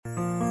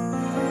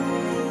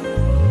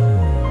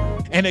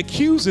An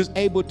accuser is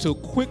able to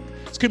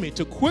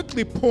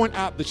quickly point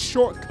out the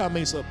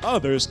shortcomings of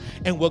others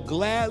and will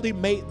gladly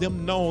make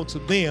them known to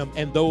them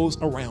and those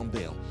around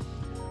them.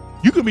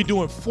 You could be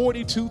doing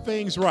 42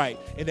 things right,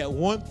 and that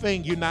one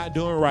thing you're not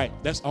doing right,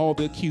 that's all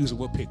the accuser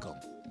will pick on.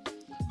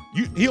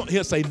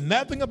 He'll say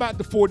nothing about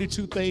the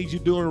 42 things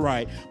you're doing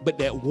right, but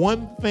that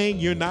one thing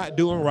you're not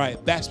doing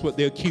right, that's what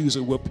the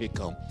accuser will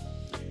pick on.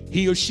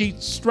 He or she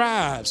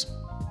thrives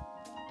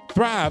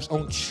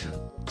on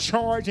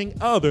charging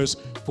others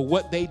for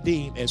what they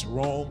deem as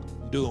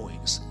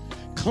wrongdoings.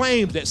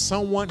 Claims that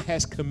someone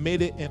has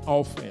committed an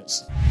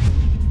offense.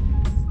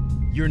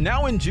 You're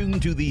now in tune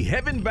to the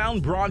Heaven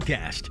Bound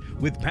broadcast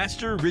with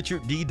Pastor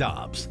Richard D.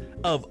 Dobbs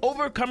of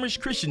Overcomers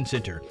Christian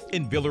Center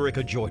in Villa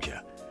Rica,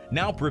 Georgia.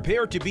 Now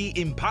prepare to be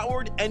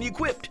empowered and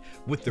equipped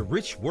with the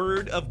rich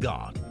word of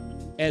God.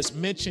 As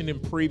mentioned in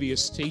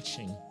previous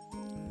teaching,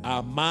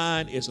 our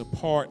mind is a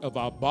part of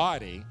our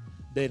body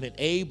that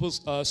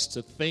enables us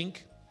to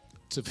think,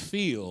 to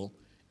feel,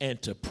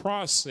 and to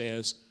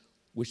process,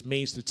 which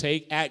means to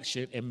take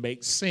action and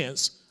make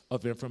sense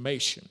of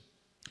information.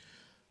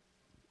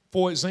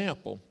 For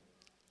example,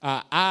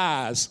 our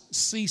eyes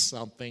see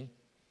something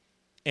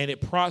and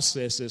it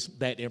processes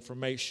that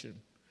information.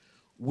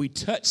 We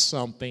touch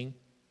something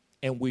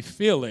and we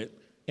feel it,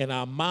 and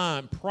our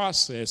mind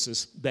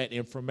processes that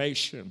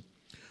information.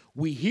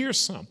 We hear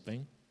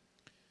something,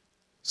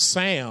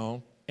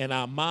 sound, and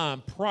our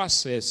mind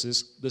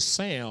processes the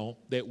sound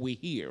that we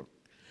hear.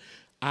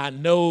 Our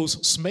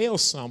nose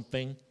smells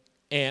something,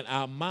 and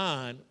our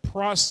mind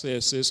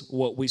processes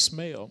what we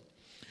smell.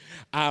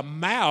 Our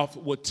mouth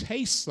will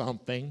taste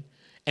something,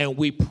 and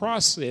we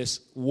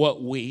process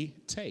what we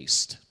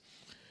taste.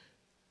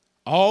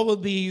 All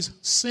of these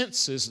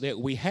senses that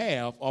we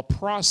have are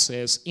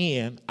processed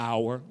in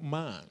our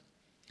mind.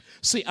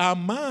 See, our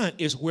mind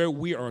is where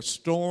we are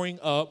storing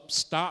up,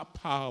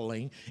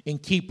 stockpiling,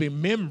 and keeping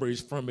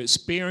memories from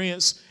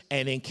experience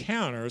and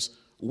encounters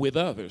with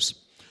others.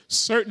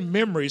 Certain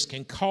memories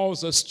can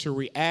cause us to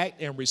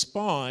react and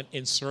respond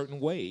in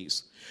certain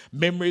ways.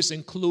 Memories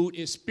include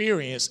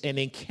experience and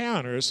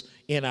encounters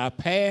in our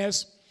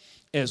past,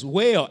 as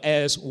well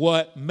as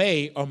what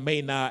may or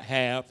may not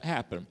have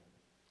happened.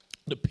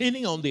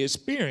 Depending on the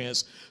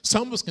experience,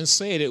 some of us can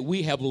say that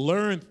we have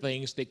learned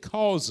things that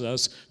cause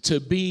us to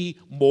be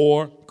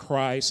more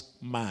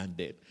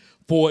Christ-minded.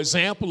 For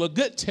example, a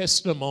good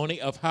testimony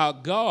of how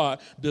God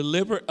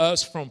delivered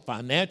us from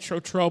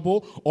financial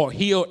trouble or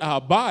healed our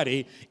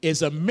body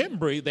is a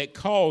memory that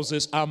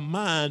causes our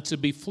mind to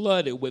be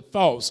flooded with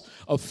thoughts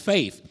of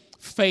faith,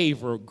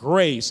 favor,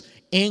 grace,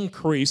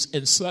 increase,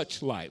 and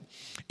such like.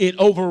 It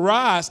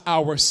overrides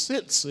our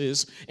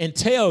senses and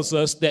tells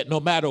us that no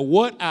matter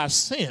what I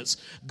sense,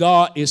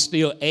 God is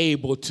still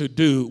able to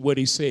do what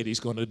he said he's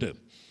going to do.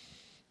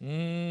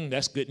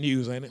 That's good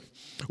news, ain't it?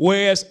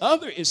 Whereas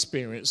other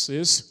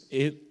experiences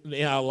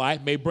in our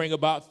life may bring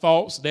about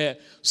thoughts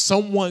that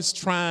someone's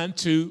trying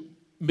to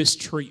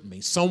mistreat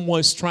me.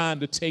 Someone's trying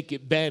to take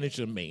advantage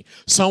of me.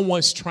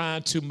 Someone's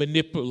trying to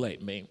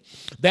manipulate me.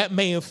 That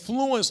may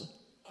influence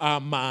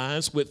our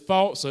minds with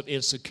thoughts of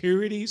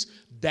insecurities,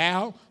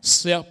 doubt,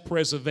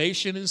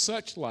 self-preservation, and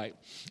such like.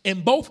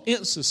 In both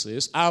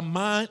instances, our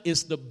mind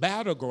is the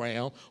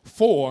battleground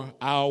for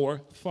our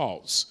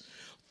thoughts.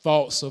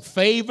 Thoughts of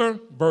favor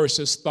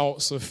versus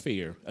thoughts of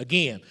fear.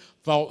 Again,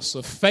 thoughts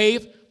of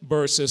faith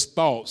versus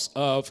thoughts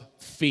of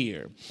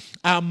fear.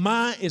 Our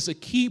mind is a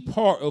key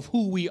part of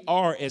who we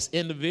are as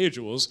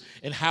individuals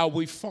and how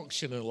we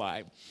function in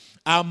life.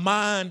 Our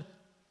mind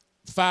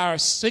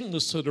fires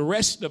signals to the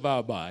rest of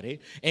our body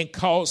and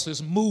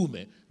causes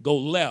movement, go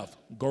left,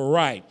 go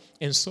right,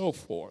 and so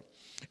forth.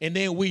 And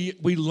then we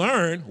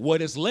learn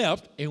what is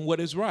left and what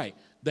is right.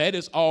 That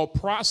is all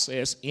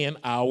processed in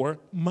our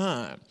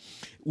mind.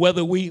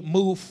 Whether we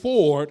move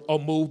forward or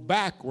move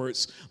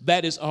backwards,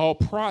 that is all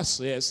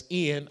processed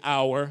in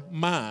our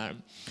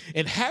mind.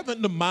 And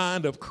having the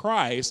mind of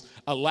Christ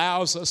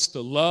allows us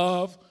to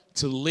love,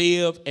 to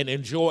live, and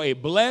enjoy a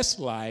blessed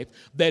life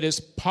that is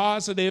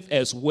positive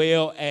as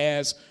well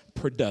as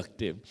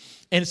productive.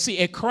 And see,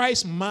 a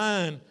Christ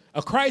mind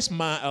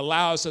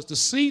allows us to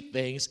see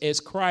things as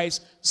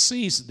Christ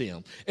sees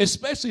them,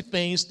 especially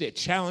things that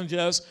challenge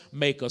us,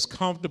 make us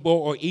comfortable,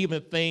 or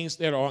even things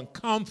that are in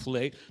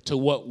conflict to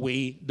what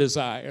we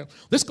desire.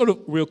 Let's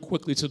go real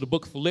quickly to the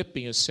book of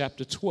Philippians,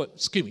 chapter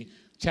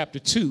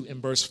 2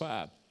 and verse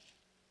 5.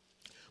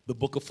 The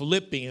book of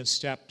Philippians,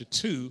 chapter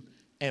 2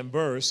 and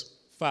verse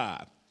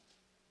 5.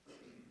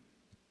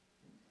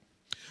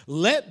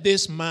 Let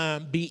this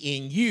mind be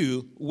in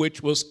you,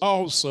 which was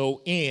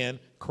also in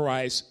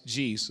Christ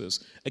Jesus.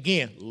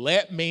 Again,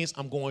 let means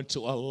I'm going to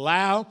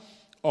allow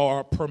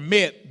or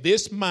permit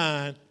this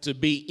mind to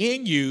be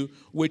in you,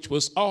 which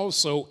was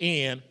also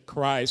in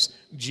Christ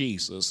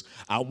Jesus.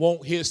 I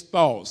want his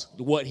thoughts,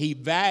 what he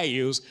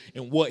values,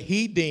 and what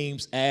he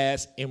deems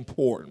as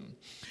important.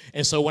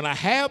 And so when I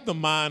have the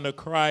mind of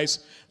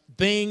Christ,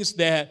 things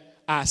that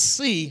I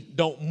see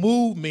don't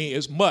move me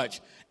as much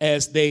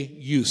as they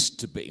used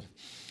to be.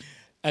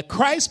 A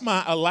Christ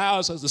mind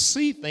allows us to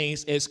see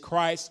things as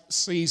Christ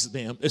sees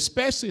them,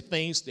 especially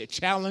things that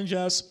challenge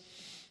us,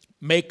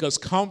 make us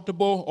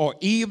comfortable, or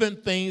even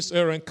things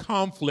that are in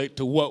conflict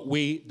to what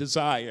we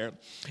desire.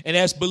 And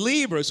as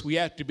believers, we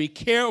have to be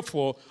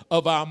careful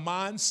of our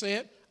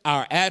mindset,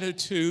 our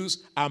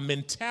attitudes, our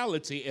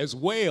mentality, as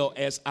well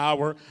as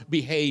our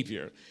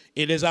behavior.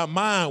 It is our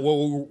mind where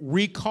we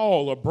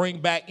recall or bring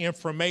back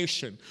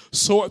information,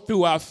 sort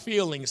through our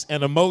feelings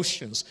and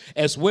emotions,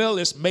 as well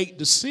as make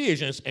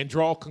decisions and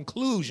draw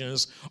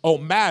conclusions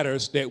on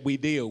matters that we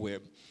deal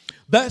with.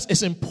 Thus,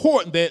 it's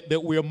important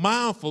that we're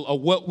mindful of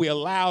what we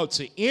allow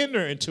to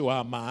enter into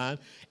our mind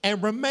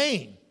and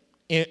remain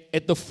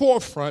at the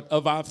forefront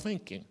of our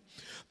thinking.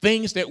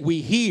 Things that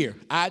we hear,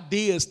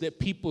 ideas that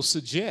people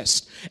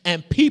suggest,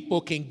 and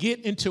people can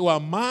get into our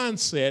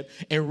mindset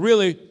and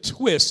really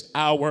twist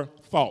our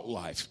thought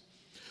life.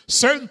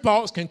 Certain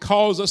thoughts can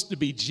cause us to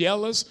be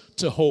jealous,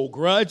 to hold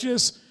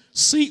grudges,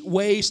 seek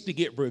ways to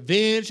get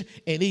revenge,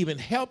 and even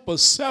help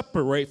us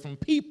separate from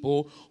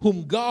people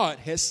whom God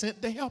has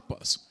sent to help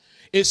us.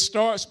 It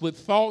starts with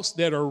thoughts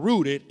that are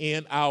rooted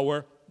in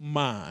our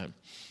mind.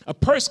 A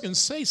person can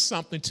say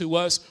something to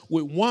us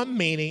with one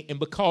meaning, and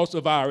because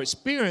of our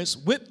experience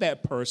with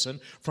that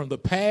person from the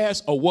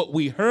past or what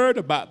we heard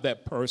about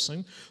that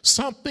person,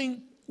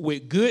 something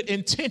with good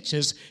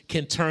intentions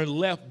can turn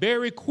left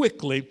very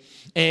quickly,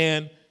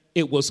 and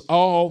it was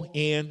all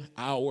in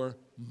our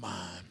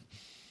mind.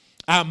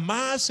 Our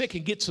mindset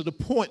can get to the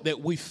point that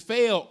we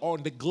fail or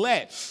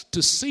neglect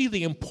to see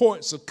the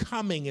importance of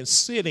coming and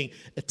sitting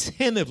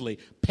attentively,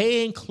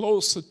 paying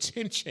close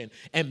attention,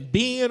 and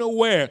being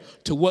aware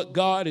to what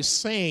God is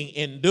saying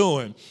and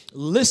doing,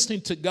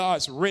 listening to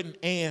God's written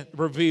and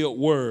revealed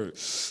word.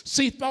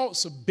 See,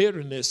 thoughts of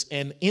bitterness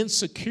and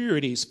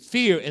insecurities,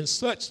 fear, and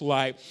such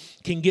like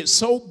can get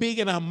so big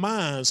in our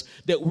minds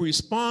that we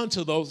respond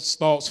to those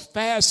thoughts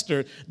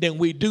faster than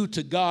we do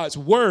to God's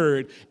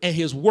word and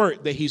his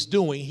work that he's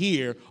doing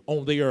here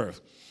on the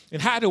earth.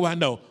 And how do I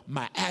know?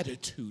 My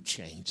attitude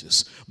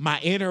changes. My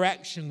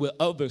interaction with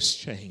others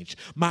change.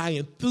 My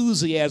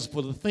enthusiasm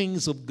for the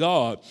things of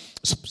God,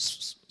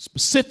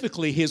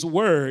 specifically his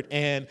word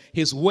and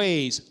his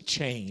ways,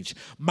 change.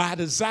 My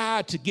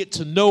desire to get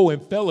to know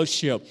and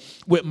fellowship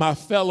with my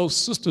fellow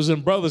sisters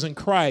and brothers in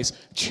Christ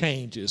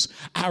changes.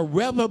 I'd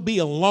rather be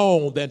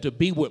alone than to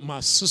be with my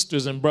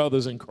sisters and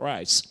brothers in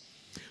Christ.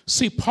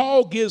 See,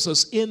 Paul gives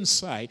us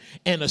insight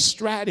and a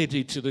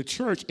strategy to the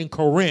church in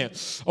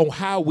Corinth on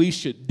how we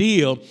should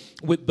deal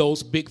with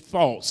those big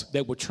thoughts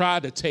that will try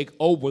to take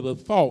over the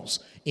thoughts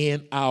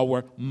in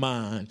our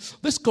mind.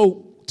 Let's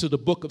go to the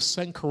book of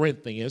 2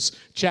 Corinthians,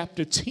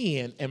 chapter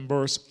 10 and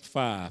verse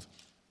 5.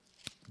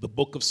 The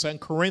book of 2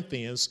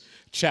 Corinthians,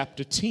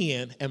 chapter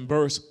 10 and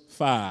verse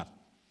 5.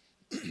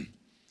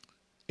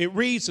 It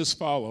reads as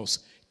follows: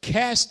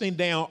 casting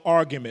down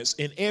arguments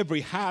and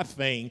every high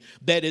thing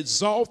that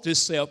exalts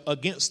itself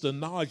against the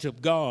knowledge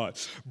of God,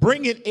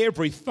 bringing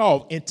every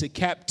thought into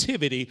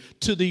captivity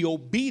to the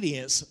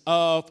obedience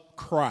of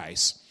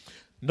Christ.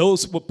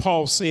 Notice what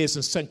Paul says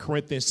in 2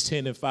 Corinthians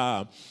 10 and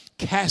 5.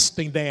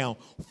 Casting down,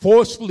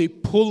 forcefully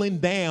pulling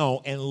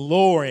down and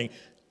lowering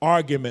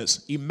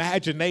arguments,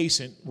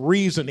 imagination,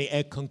 reasoning,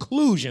 and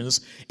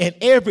conclusions, and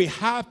every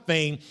high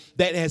thing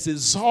that has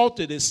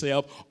exalted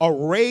itself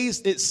or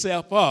raised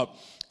itself up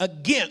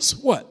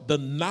against what? The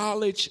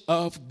knowledge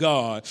of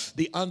God,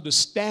 the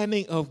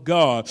understanding of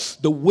God,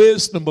 the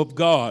wisdom of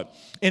God.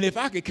 And if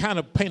I could kind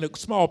of paint a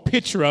small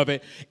picture of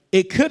it,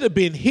 it could have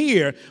been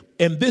here,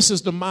 and this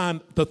is the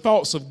mind, the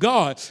thoughts of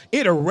God.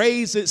 It'll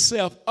raise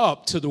itself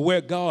up to where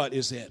God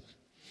is at.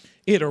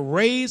 It'll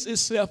raise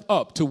itself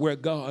up to where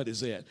God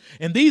is at.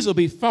 And these will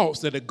be thoughts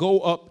that will go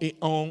up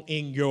on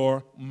in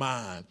your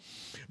mind.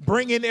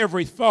 Bring in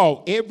every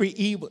thought, every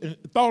evil.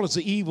 Thought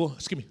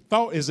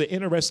is an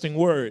interesting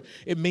word.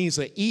 It means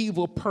an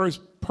evil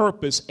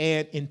purpose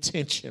and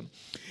intention.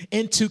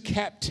 Into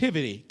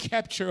captivity,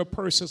 capture a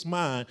person's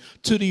mind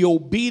to the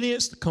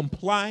obedience,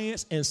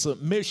 compliance, and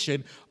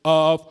submission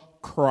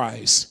of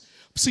Christ.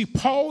 See,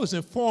 Paul is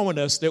informing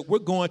us that we're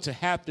going to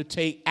have to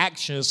take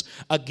actions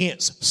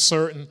against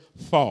certain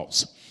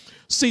thoughts.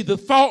 See, the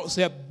thoughts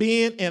have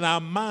been in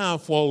our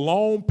mind for a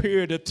long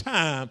period of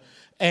time,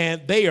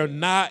 and they are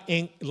not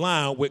in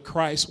line with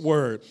Christ's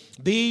word.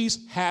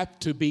 These have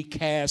to be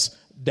cast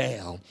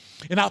down.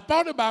 And I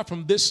thought about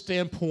from this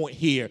standpoint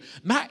here,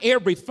 not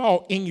every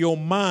thought in your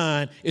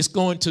mind is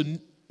going to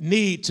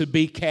need to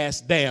be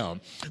cast down.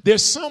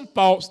 There's some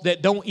thoughts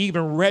that don't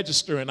even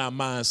register in our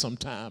mind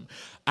sometimes.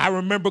 I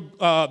remember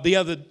I think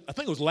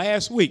it was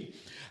last week,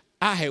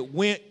 I had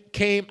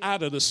came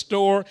out of the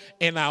store,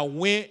 and I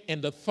went,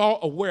 and the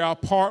thought of where I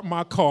parked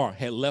my car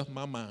had left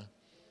my mind.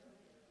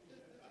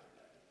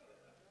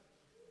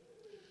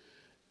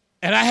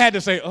 And I had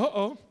to say,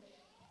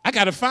 I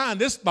got to find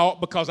this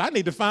thought because I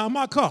need to find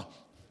my car.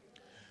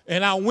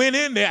 And I went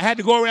in there. I had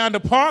to go around the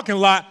parking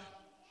lot.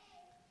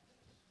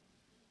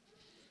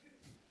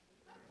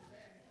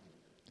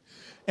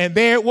 And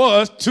there it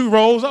was, 2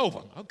 rows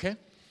over. Okay.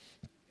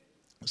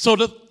 So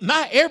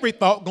not every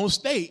thought going to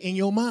stay in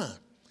your mind.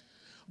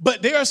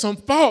 But there are some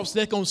thoughts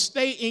that going to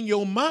stay in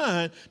your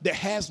mind that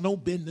has no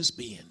business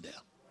being there.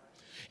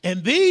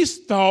 And these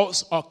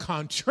thoughts are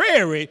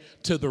contrary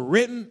to the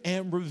written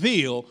and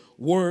revealed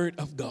word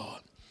of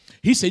God.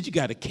 He said you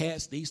got to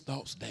cast these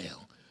thoughts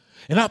down.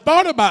 And I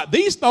thought about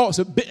these thoughts,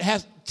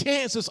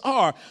 chances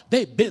are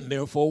they've been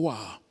there for a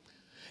while.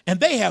 And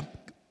they have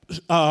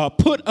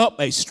put up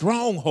a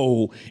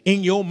stronghold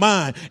in your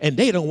mind, and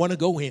they don't want to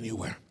go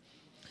anywhere.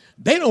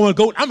 They don't want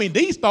to go. I mean,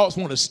 these thoughts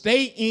want to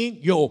stay in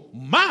your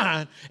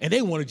mind, and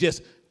they want to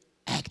just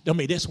act. I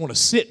mean, they just want to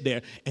sit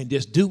there and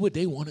just do what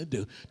they want to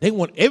do. They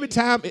want, every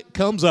time it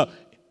comes up,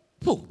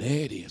 boom,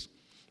 there it is.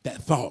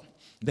 That thought.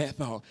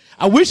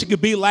 I wish it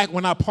could be like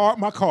when I parked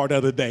my car the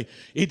other day.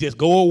 It just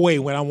go away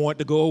when I want it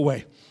to go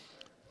away.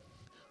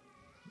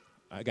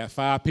 I got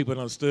 5 people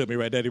that understood me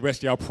right there. The rest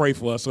of y'all pray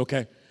for us,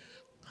 okay?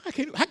 How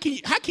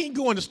can you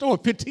go in the store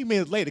 15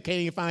 minutes later, can't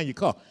even find your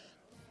car?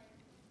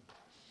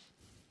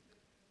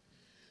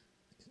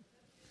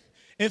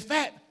 In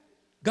fact,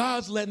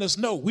 God's letting us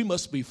know we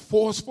must be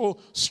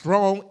forceful,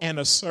 strong, and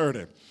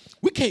assertive.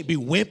 We can't be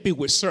wimpy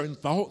with certain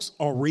thoughts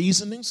or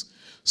reasonings.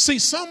 See,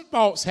 some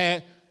thoughts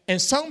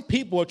and some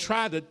people are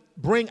trying to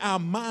bring our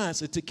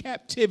minds into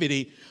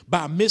captivity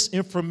by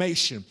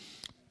misinformation,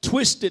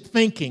 twisted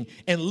thinking,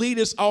 and lead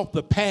us off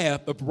the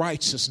path of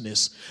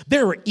righteousness.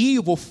 There are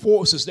evil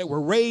forces that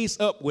were raised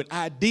up with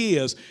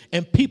ideas,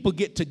 and people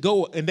get to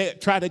go and they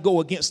try to go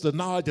against the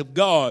knowledge of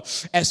God,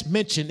 as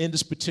mentioned in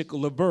this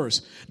particular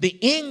verse. The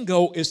end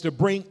goal is to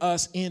bring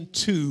us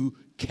into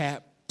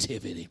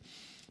captivity.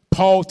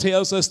 Paul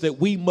tells us that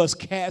we must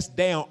cast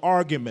down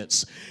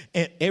arguments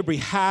and every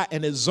high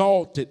and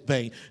exalted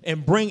thing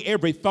and bring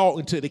every thought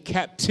into the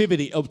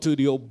captivity to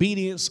the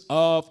obedience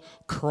of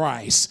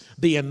Christ,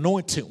 the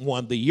anointed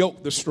one, the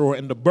yoke destroyer,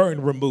 and the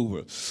burden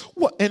remover.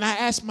 And I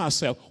ask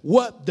myself,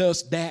 what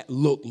does that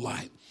look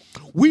like?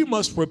 We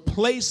must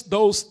replace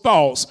those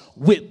thoughts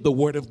with the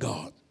word of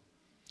God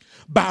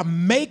by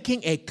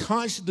making a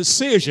conscious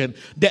decision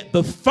that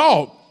the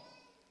thought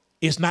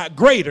is not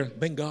greater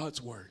than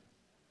God's word.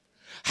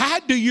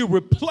 How do you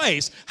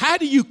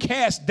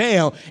cast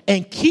down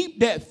and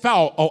keep that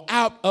thought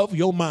out of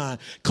your mind?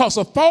 Because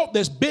a thought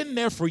that's been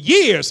there for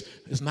years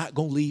is not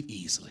going to leave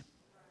easily.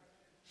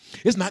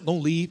 It's not going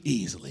to leave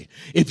easily.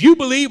 If you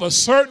believe a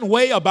certain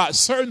way about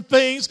certain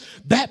things,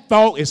 that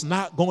thought is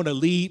not going to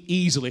leave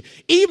easily,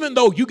 even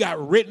though you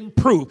got written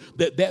proof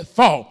that that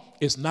thought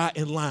is not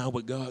in line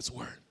with God's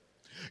word.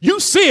 You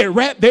see it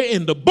right there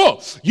in the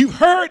book. You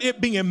heard it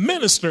being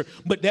ministered,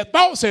 but that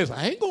thought says,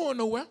 I ain't going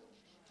nowhere.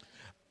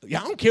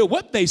 I don't care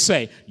what they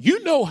say.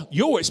 You know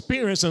your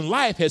experience in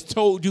life has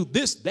told you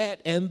this,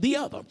 that, and the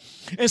other.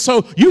 And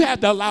so you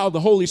have to allow the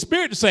Holy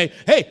Spirit to say,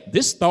 hey,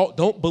 this thought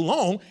don't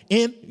belong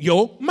in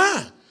your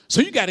mind. So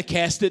you got to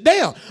cast it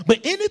down. But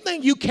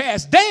anything you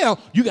cast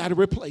down, you got to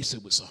replace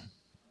it with something.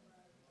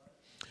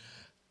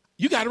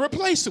 You got to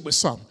replace it with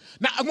something.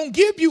 Now, I'm going to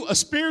give you a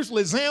spiritual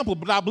example,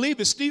 but I believe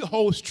it still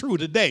holds true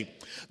today.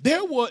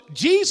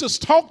 Jesus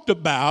talked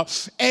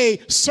about a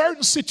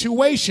certain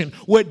situation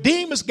where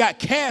demons got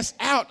cast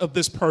out of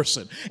this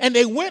person. And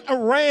they went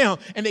around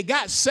and they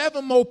got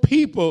 7 more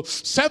people,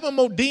 7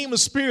 more demon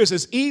spirits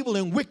as evil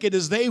and wicked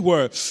as they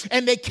were.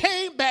 And they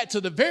came back to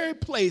the very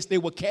place they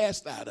were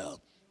cast out of.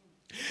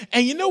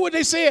 And you know what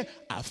they said?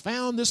 I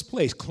found this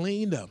place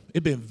cleaned up.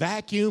 It been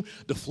vacuumed.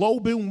 The floor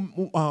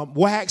been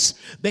waxed.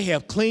 They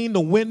have cleaned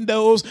the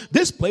windows.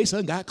 This place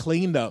done got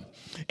cleaned up.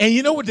 And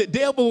you know what the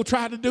devil will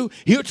try to do?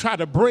 He'll try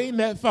to bring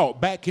that thought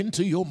back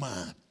into your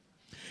mind.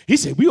 He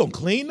said, we're going to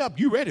clean up.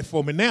 You ready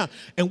for me now?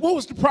 And what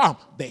was the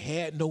problem? They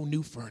had no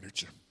new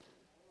furniture.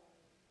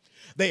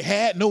 They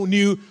had no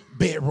new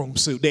bedroom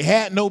suit. They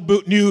had no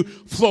new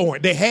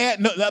flooring. They had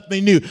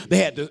nothing new.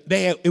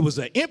 It was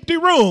an empty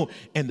room,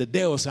 and the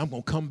devil said, I'm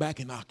going to come back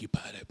and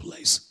occupy that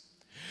place.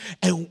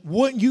 And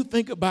wouldn't you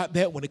think about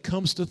that when it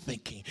comes to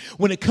thinking?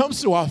 When it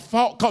comes to our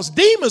thought, because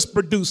demons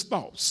produce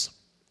thoughts.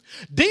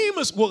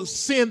 Demons will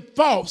send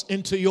thoughts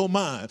into your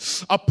mind.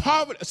 A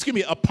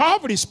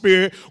poverty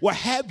spirit will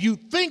have you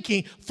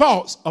thinking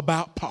thoughts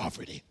about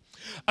poverty.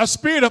 A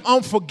spirit of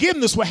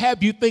unforgiveness will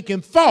have you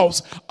thinking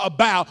thoughts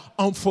about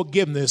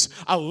unforgiveness.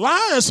 A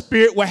lying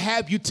spirit will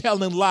have you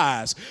telling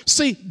lies.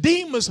 See,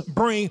 demons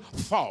bring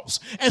thoughts.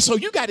 And so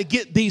you got to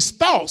get these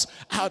thoughts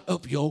out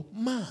of your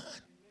mind.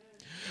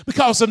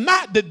 Because if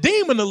not, the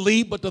demon will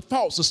leave, but the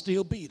thoughts will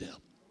still be there.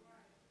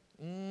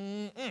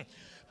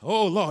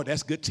 Oh, Lord,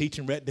 that's good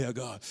teaching right there,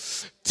 God.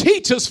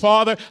 Teach us,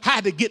 Father, how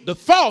to get the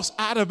thoughts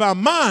out of our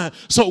mind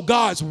so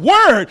God's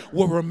word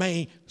will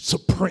remain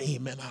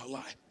supreme in our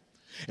life.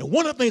 And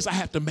one of the things I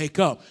have to make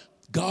up,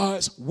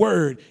 God's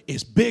word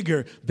is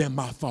bigger than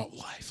my thought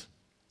life.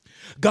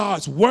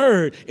 God's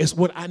word is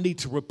what I need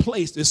to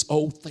replace this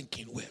old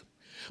thinking with.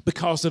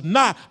 Because if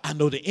not, I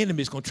know the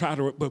enemy is going to try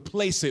to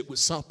replace it with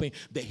something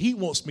that he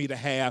wants me to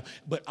have,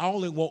 but I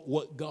only want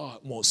what God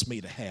wants me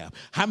to have.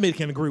 How many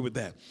can agree with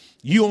that?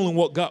 You only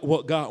want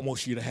what God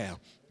wants you to have.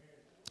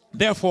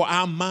 Therefore,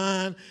 our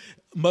mind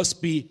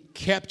must be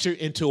captured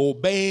into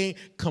obeying,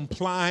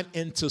 complying,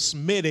 into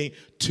submitting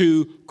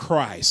to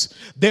Christ.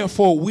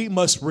 Therefore, we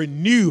must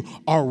renew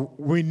or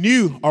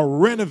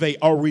renovate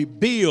or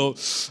rebuild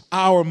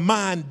our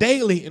mind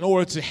daily in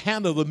order to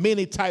handle the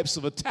many types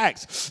of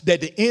attacks that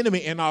the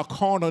enemy in our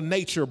carnal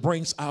nature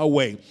brings our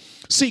way.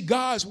 See,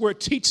 God's word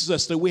teaches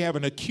us that we have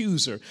an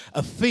accuser,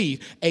 a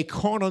thief, a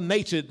carnal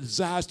nature that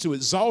desires to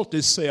exalt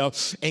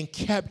itself and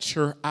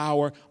capture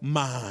our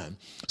mind.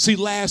 See,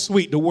 last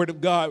week, the word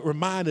of God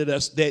reminded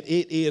us that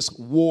it is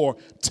war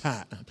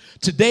time.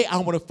 Today, I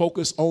want to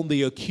focus on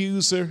the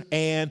accuser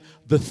and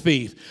the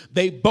thief.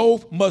 They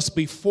both must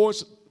be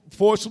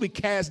forcibly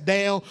cast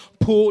down,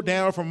 pulled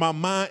down from my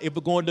mind if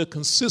we're going to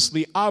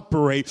consistently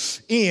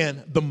operate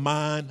in the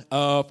mind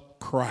of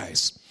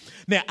Christ.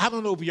 Now, I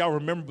don't know if y'all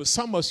remember, but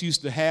some of us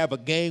used to have a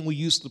game we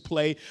used to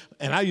play,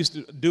 and I used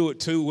to do it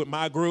too with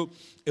my group.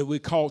 It we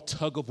called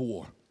tug of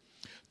war.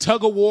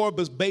 Tug of war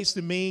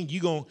basically means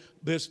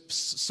there's a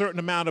certain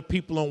amount of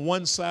people on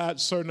one side,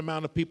 certain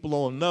amount of people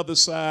on another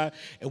side,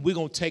 and we're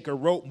going to take a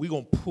rope and we're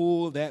going to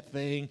pull that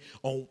thing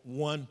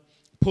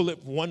pull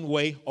it one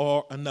way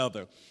or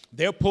another.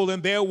 They're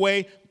pulling their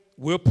way,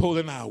 we're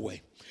pulling our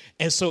way.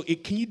 And so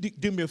can you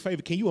do me a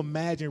favor? Can you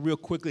imagine real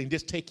quickly and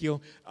just take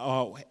your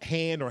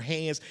hand or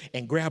hands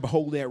and grab a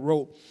hold of that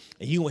rope,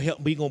 and you going to help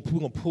me. We're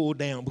going to pull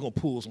down. We're going to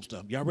pull some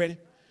stuff. Y'all ready?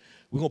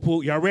 We're going to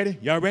pull. Y'all ready?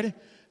 Y'all ready?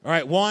 All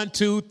right, 1,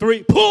 2,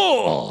 3,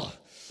 pull.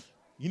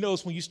 You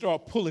notice when you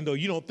start pulling, though,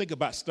 you don't think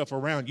about stuff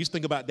around. You just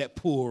think about that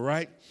pull,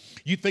 right?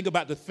 You think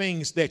about the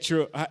things that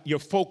your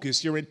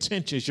focus, your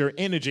intentions, your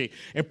energy,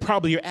 and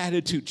probably your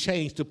attitude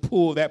change to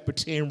pull that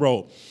pretend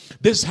rope.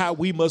 This is how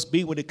we must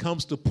be when it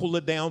comes to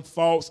pulling down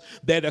thoughts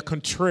that are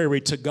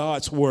contrary to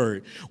God's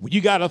word. When you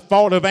got a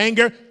thought of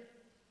anger,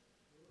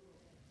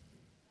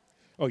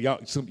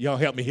 y'all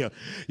help me here.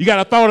 You got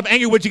a thought of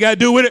anger, what you got to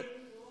do with it?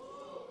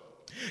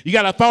 You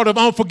got a thought of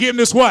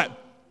unforgiveness, what?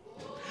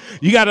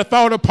 You got a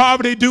thought of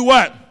poverty, do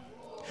what?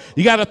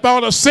 You got a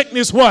thought of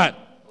sickness, what?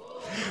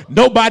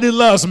 Nobody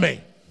loves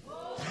me.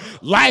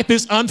 Life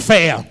is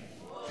unfair.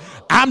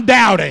 I'm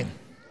doubting.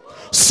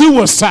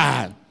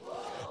 Suicide.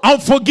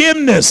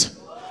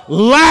 Unforgiveness.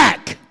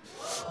 Lack.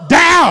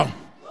 Down.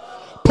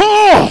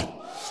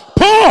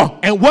 Pull.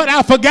 And what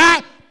I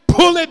forgot,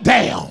 pull it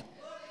down.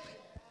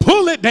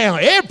 Pull it down.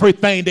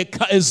 Everything that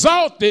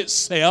exalts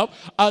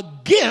itself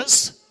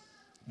against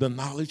the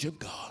knowledge of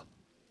God.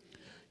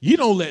 You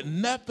don't let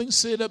nothing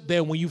sit up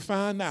there when you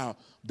find out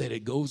that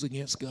it goes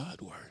against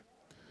God's word.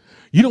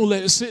 You don't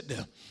let it sit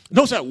there.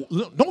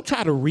 Don't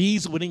try to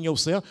reason within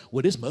yourself,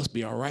 well, this must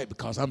be all right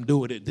because I'm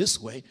doing it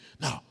this way.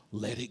 No,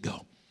 let it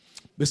go.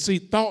 But see,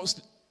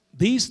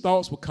 these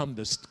thoughts will come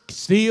to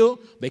steal,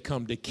 they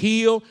come to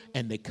kill,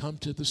 and they come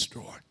to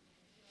destroy.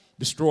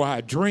 Destroy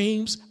our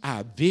dreams,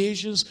 our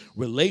visions,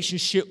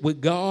 relationship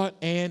with God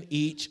and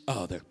each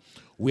other.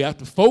 We have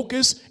to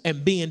focus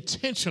and be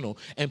intentional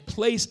and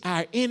place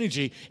our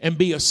energy and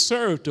be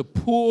assertive to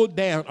pull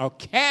down or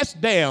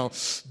cast down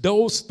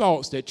those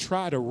thoughts that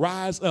try to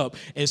rise up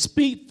and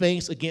speak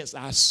things against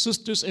our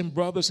sisters and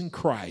brothers in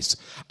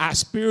Christ, our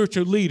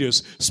spiritual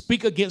leaders,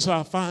 speak against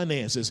our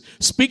finances,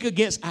 speak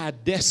against our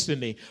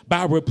destiny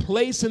by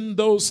replacing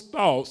those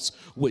thoughts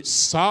with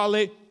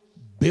solid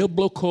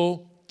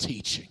biblical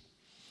teaching.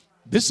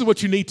 This is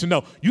what you need to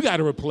know. You got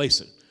to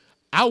replace it.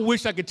 I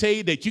wish I could tell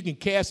you that you can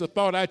cast a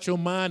thought out your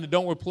mind and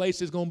don't replace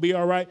it, it's going to be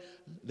all right.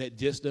 That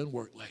just doesn't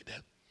work like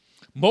that.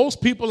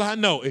 Most people I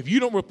know, if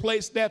you don't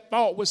replace that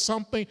thought with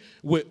something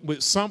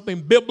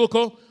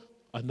biblical,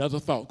 another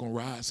thought going to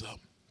rise up.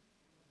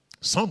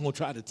 Some will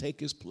try to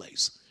take its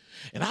place.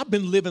 And I've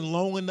been living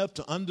long enough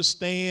to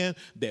understand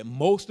that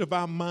most of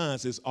our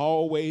minds is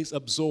always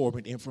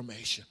absorbing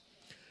information.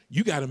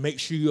 You got to make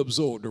sure you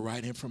absorb the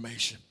right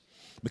information.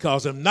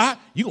 Because if not,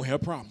 you're going to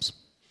have problems.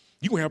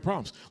 You're going to have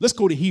problems. Let's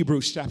go to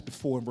Hebrews chapter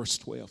 4 and verse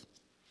 12.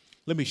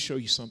 Let me show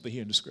you something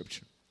here in the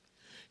scripture.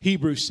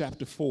 Hebrews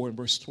chapter 4 and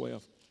verse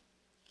 12.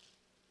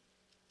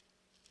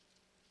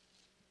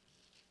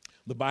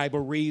 The Bible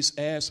reads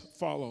as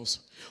follows.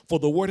 For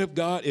the word of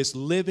God is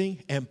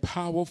living and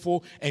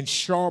powerful and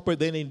sharper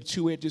than a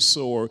two-edged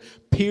sword,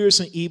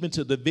 piercing even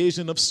to the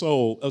division of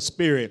soul, of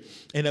spirit,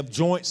 and of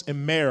joints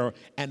and marrow,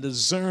 and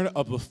discerner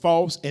of the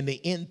thoughts and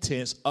the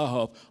intents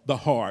of the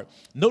heart.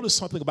 Notice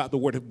something about the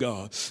word of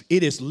God.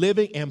 It is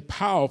living and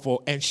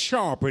powerful and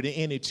sharper than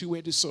any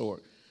two-edged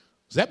sword.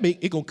 Does that mean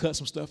it's going to cut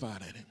some stuff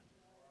out of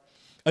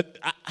it?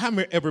 How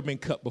many ever been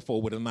cut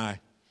before with a knife?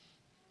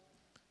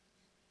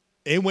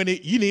 And when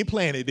you didn't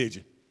plan it, did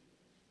you?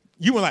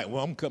 You were like,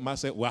 well, I'm going to cut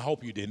myself. Well, I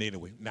hope you didn't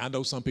anyway. Now, I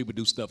know some people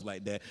do stuff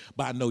like that,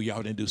 but I know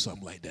y'all didn't do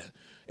something like that.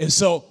 And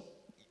so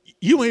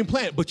you ain't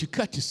planned it, but you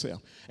cut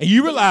yourself. And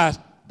you realize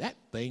that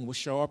thing was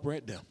sharp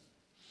right there.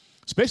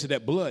 Especially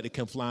that blood that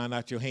come flying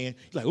out your hand.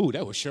 You're like, ooh,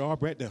 that was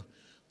sharp right there.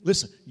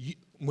 Listen,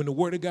 when the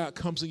word of God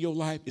comes in your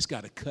life, it's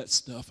got to cut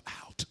stuff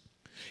out.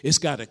 It's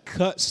got to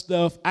cut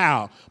stuff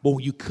out. But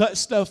when you cut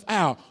stuff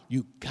out,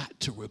 you got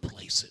to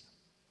replace it.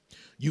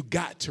 You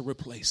got to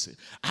replace it.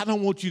 I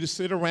don't want you to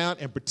sit around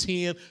and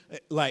pretend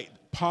like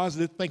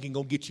positive thinking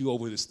going to get you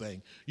over this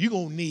thing. You're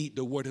going to need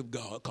the word of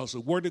God, because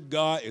the word of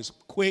God is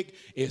quick,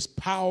 it's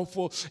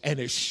powerful, and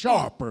it's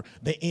sharper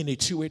than any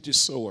two-edged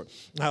sword.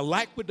 Now,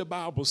 like what the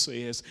Bible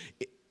says,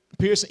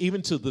 piercing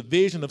even to the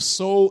vision of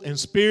soul and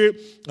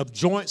spirit, of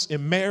joints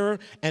and marrow,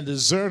 and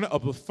discerner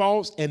of the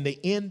thoughts and the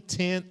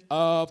intent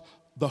of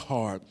the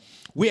heart.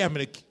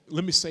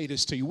 Let me say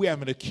this to you. We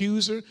have an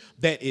accuser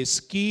that is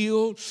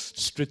skilled,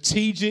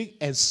 strategic,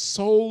 and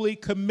solely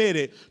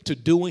committed to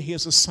doing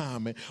his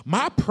assignment.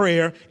 My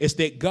prayer is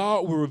that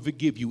God will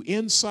give you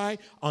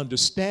insight,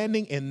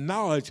 understanding, and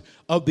knowledge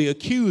of the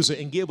accuser,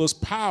 and give us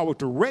power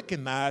to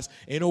recognize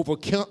and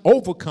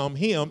overcome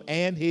him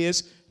and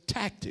his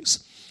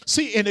tactics.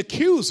 See, an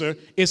accuser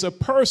is a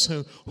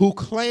person who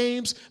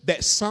claims that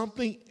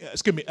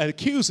an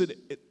accuser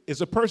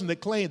is a person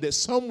that claims that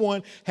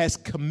someone has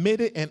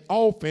committed an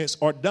offense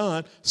or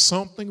done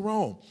something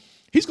wrong.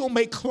 He's going to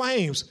make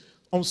claims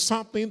on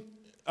something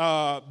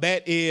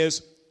that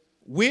is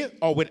with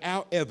or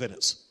without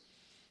evidence.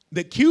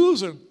 The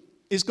accuser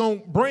is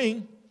going to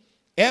bring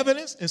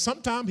evidence, and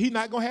sometimes he's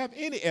not going to have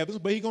any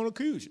evidence, but he's going to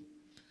accuse you.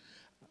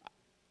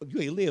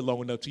 You ain't lived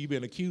long enough till you've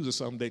been accused of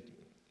something that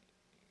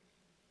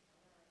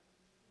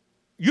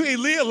you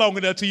ain't lived long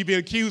enough till you've been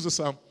accused of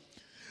something.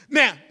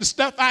 Now, the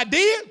stuff I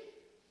did,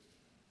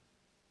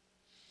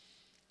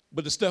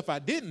 but the stuff I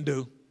didn't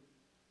do,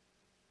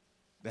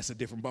 that's a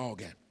different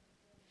ballgame.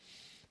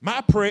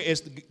 My prayer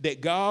is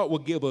that God will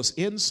give us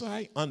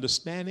insight,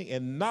 understanding,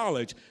 and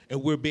knowledge,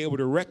 and we'll be able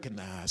to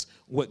recognize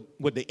what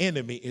the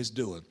enemy is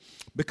doing.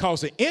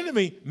 Because the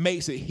enemy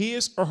makes it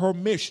his or her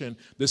mission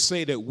to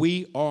say that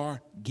we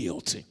are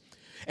guilty.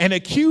 An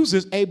accuser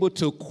is able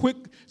to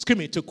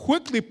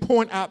quickly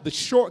point out the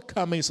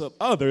shortcomings of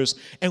others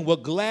and will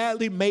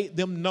gladly make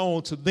them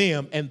known to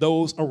them and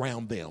those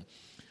around them.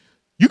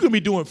 You can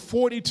be doing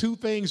 42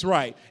 things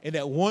right, and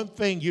that one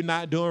thing you're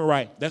not doing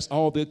right, that's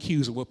all the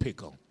accuser will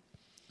pick on.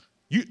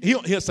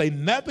 He'll say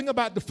nothing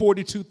about the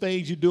 42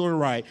 things you're doing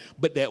right,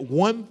 but that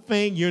one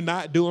thing you're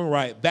not doing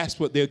right, that's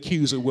what the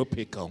accuser will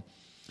pick on.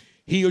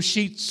 He or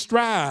she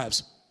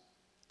thrives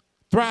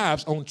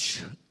on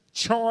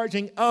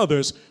charging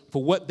others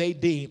for what they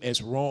deem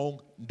as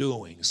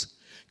wrongdoings,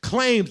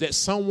 claims that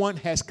someone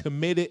has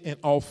committed an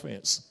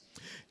offense.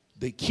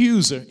 The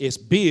accuser is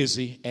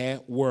busy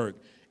at work.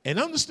 And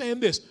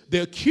understand this,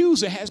 the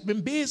accuser has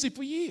been busy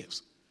for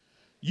years.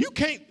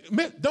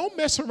 Don't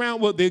mess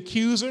around with the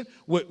accuser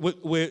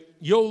with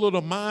your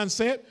little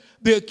mindset.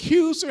 The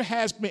accuser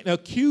has been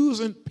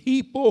accusing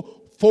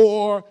people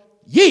for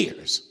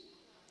years.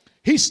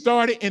 He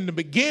started in the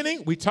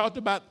beginning. We talked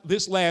about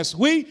this last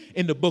week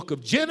in the book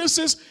of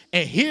Genesis,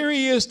 and here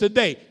he is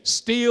today,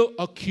 still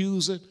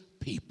accusing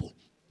people.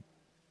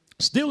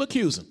 Still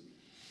accusing.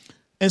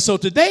 And so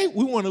today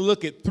we want to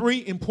look at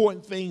three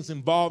important things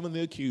involving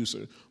the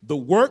accuser: the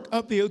work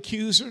of the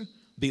accuser,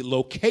 the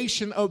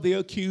location of the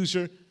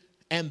accuser,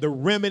 and the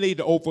remedy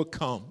to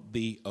overcome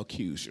the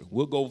accuser.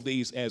 We'll go over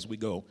these as we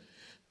go.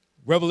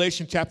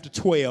 Revelation chapter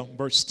 12,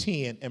 verse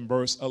 10 and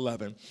verse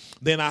 11.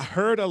 Then I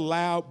heard a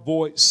loud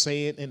voice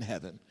saying in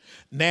heaven,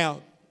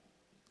 now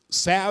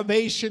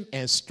salvation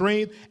and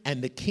strength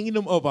and the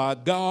kingdom of our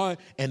God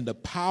and the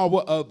power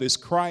of his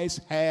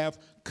Christ have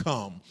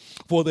come.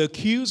 For the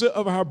accuser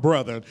of our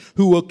brethren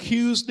who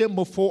accused them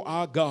before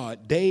our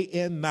God day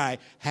and night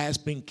has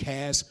been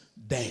cast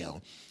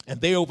down. And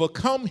they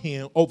overcame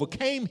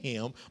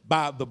him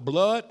by the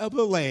blood of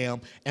the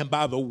Lamb and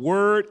by the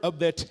word of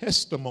their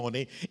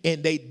testimony,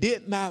 and they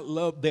did not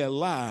love their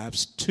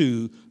lives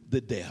to the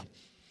death.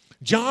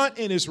 John,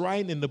 in his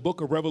writing in the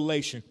book of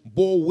Revelation,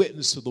 bore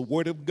witness to the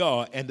word of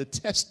God and the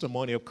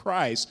testimony of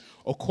Christ,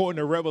 according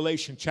to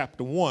Revelation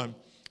chapter 1,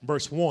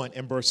 verse 1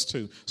 and verse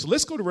 2. So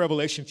let's go to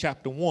Revelation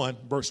chapter 1,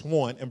 verse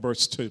 1 and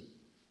verse 2.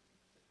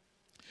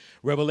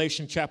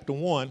 Revelation chapter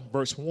 1,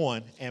 verse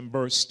 1 and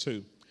verse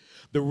 2.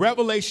 The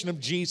revelation of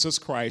Jesus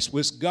Christ,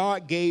 which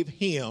God gave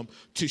him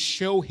to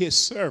show his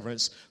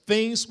servants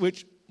things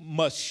which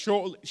must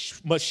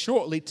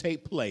shortly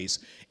take place.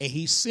 And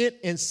he sent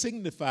and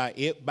signified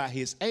it by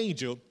his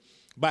angel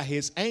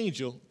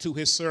to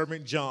his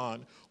servant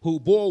John, who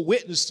bore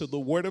witness to the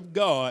word of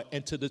God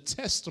and to the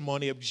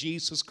testimony of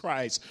Jesus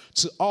Christ,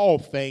 to all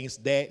things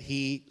that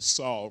he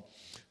saw.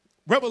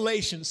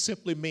 Revelation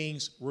simply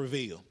means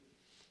reveal.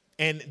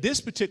 And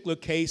this particular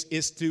case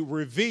is to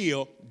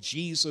reveal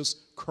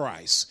Jesus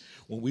Christ.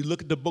 When we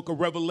look at the book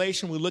of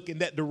Revelation, we're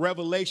looking at the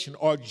revelation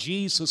or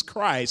Jesus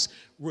Christ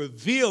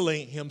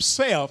revealing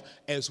himself,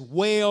 as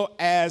well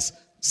as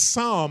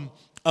some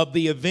of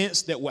the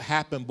events that will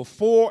happen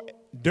before,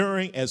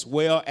 during, as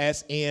well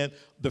as in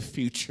the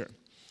future.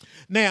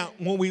 Now,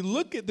 when we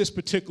look at this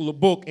particular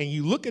book and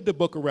you look at the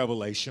book of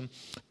Revelation,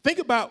 think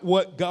about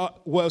what God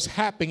was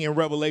happening in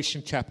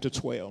Revelation chapter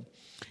 12.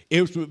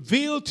 It was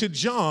revealed to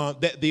John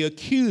that the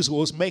accuser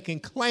was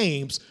making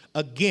claims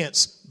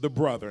against the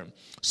brethren.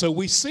 So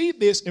we see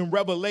this in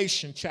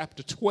Revelation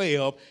chapter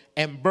 12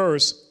 and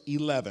verse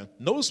 11.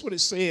 Notice what it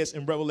says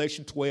in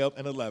Revelation 12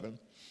 and 11.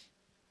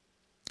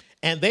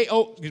 And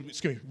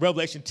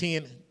Revelation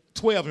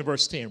 12 and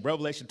verse 10.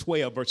 Revelation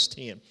 12, verse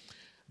 10.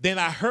 Then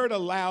I heard a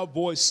loud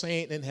voice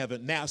saying in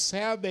heaven, now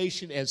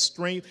salvation and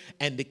strength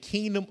and the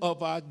kingdom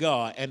of our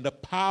God and the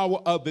power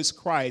of his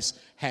Christ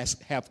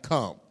have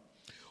come.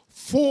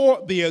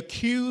 For the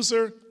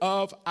accuser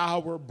of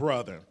our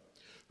brethren,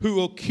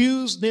 who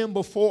accused them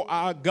before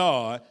our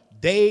God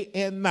day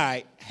and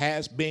night,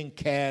 has been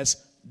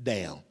cast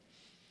down.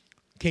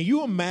 Can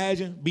you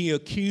imagine being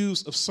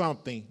accused of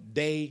something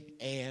day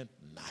and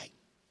night?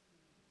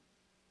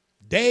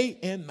 Day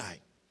and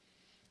night.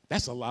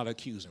 That's a lot of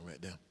accusing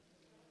right there.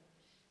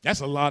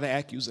 That's a lot of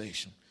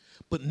accusation.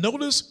 But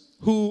notice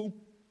who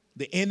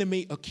the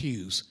enemy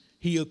accused.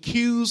 He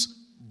accused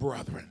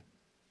brethren.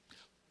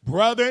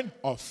 Brethren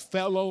are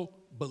fellow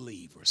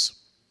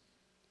believers,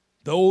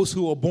 those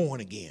who are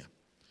born again.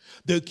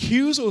 The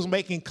accuser was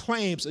making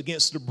claims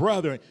against the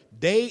brethren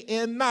day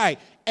and night.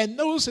 And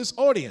notice his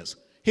audience.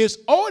 His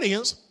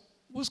audience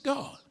was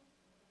God.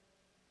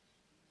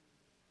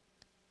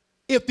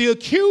 If the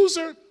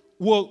accuser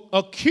will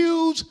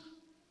accuse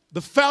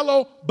the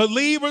fellow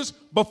believers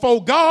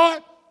before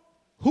God,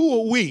 who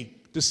are we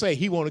to say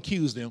he won't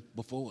accuse them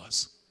before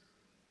us?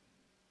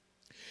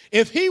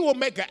 If he will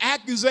make an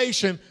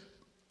accusation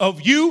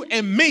of you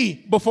and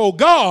me before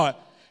God,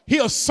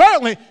 he'll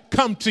certainly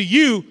come to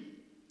you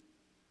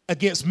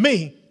against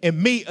me and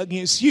me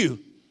against you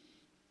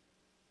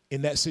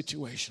in that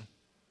situation.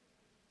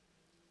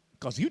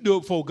 Because you do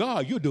it before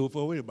God, you do it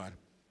for anybody.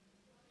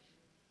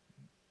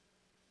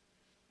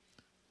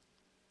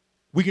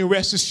 We can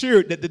rest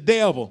assured that the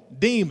devil,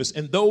 demons,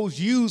 and those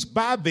used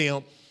by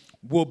them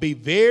will be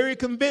very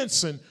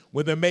convincing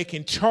when they're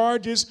making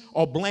charges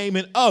or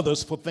blaming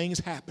others for things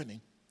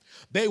happening.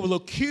 They will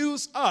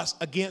accuse us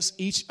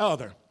against each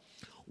other,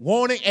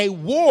 wanting a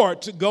war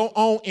to go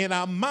on in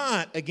our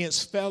mind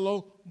against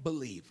fellow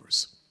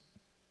believers.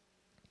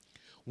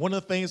 One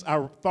of the things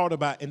I thought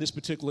about in this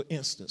particular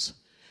instance,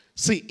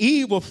 see,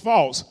 evil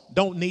thoughts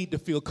don't need to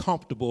feel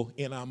comfortable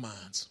in our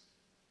minds.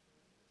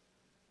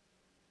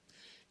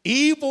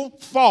 Evil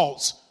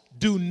thoughts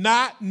do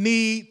not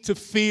need to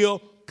feel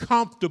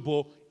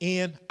comfortable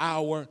in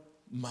our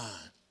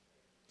mind.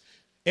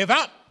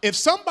 If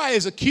somebody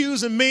is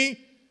accusing me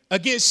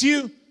against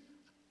you,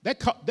 that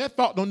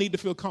thought don't need to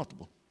feel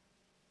comfortable.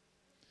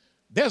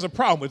 There's a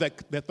problem with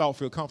that thought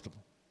feel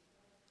comfortable.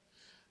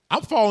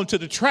 I'm falling to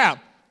the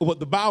trap of what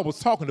the Bible is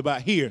talking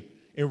about here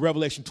in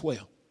Revelation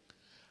 12.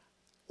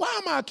 Why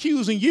am I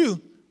accusing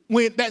you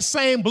when that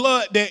same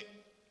blood that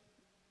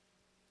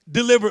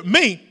delivered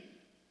me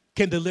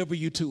can deliver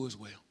you too as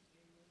well?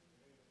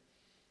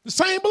 The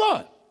same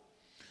blood.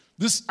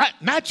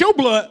 Not your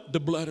blood, the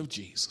blood of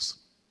Jesus.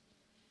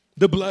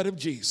 The blood of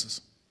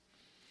Jesus.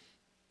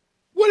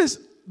 What is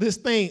this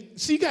thing?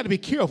 See, you got to be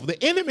careful.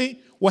 The enemy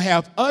will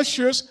have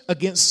ushers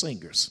against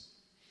singers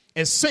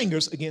and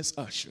singers against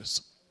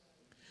ushers.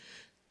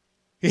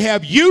 He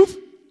have youth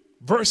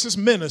versus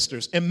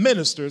ministers and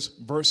ministers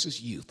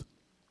versus youth.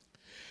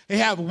 They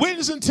have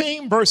witnessing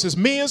team versus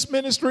men's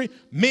ministry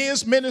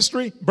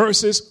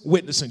versus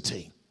witnessing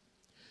team.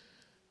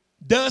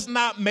 Does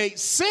not make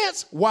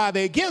sense why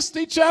they're against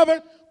each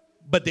other,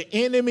 but the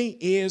enemy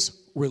is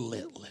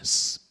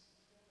relentless.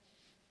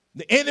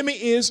 The enemy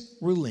is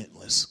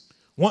relentless.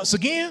 Once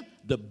again,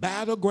 the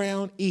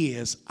battleground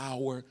is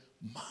our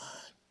mind.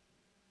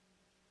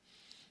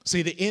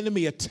 See, the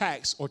enemy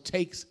attacks or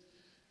takes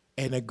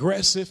an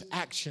aggressive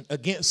action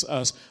against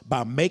us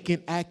by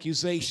making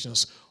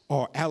accusations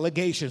or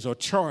allegations or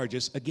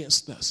charges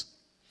against us.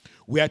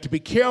 We have to be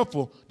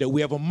careful that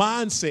we have a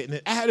mindset and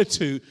an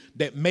attitude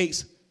that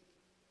makes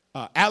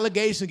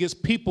allegations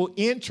against people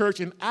in church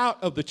and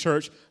out of the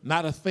church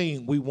not a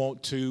thing we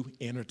want to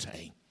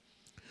entertain.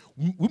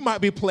 We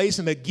might be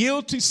placing a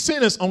guilty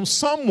sentence on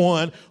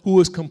someone who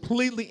is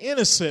completely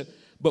innocent,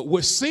 but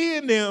we're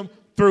seeing them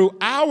through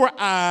our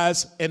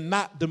eyes and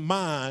not the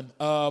mind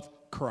of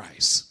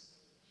Christ.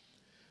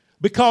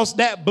 Because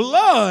that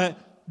blood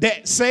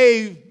that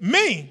saved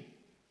me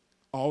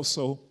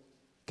also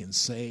can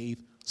save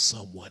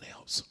someone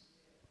else.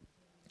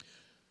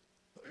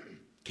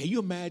 Can you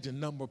imagine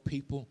the number of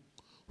people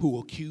who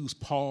accused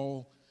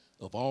Paul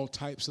of all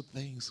types of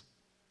things?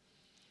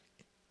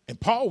 And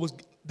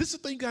this is the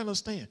thing you got to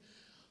understand.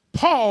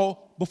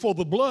 Paul, before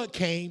the blood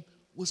came,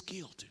 was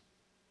guilty.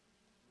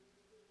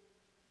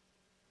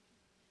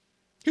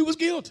 He was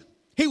guilty.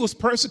 He was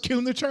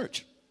persecuting the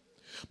church.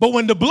 But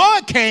when the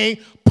blood came,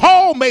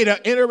 Paul made an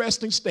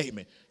interesting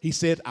statement. He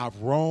said, I've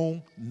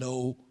wronged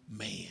no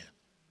man.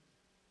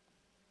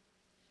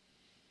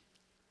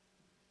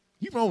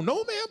 You wronged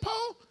no man,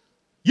 Paul?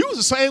 You was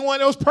the same one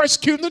that was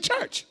persecuting the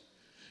church.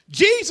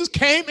 Jesus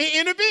came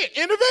and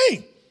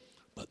intervened.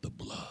 But the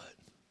blood.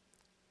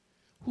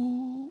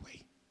 Ooh,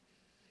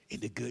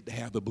 isn't it good to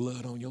have the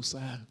blood on your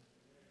side?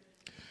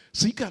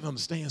 So you got to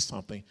understand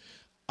something.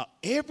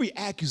 Every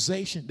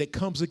accusation that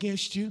comes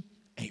against you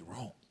ain't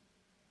wrong.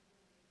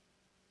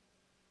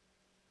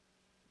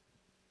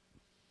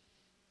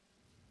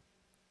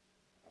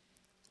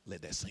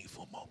 Let that sink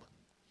for a moment.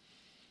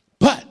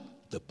 But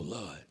the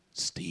blood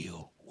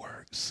still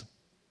works.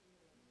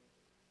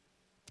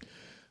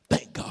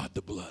 Thank God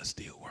the blood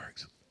still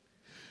works.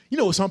 You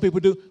know what some people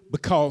do?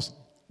 Because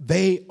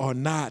they are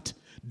not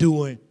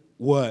doing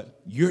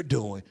what you're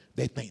doing,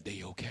 they think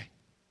they're okay.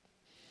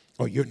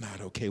 Or you're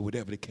not okay,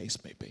 whatever the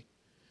case may be.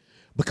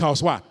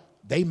 Because why?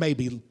 They may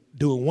be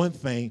doing one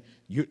thing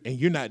and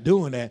you're not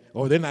doing that,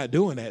 or they're not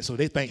doing that, so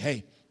they think,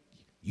 hey,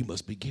 you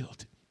must be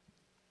guilty.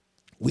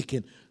 We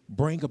can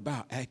bring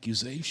about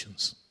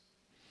accusations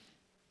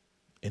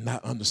and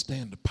not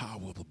understand the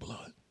power of the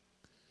blood.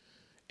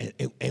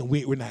 And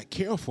we're not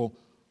careful,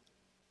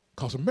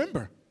 because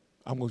remember,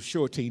 I'm going to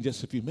show it to you in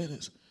just a few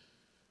minutes.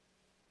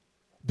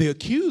 The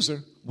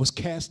accuser was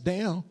cast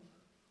down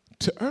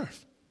to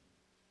earth.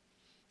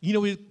 You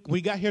know, when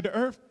he got here to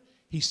earth,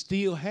 he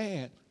still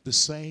had the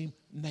same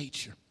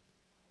nature.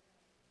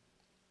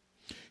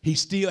 He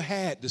still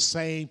had the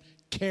same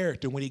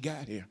character when he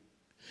got here.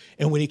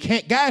 And when he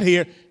got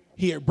here,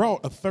 he had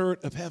brought a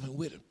third of heaven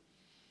with him.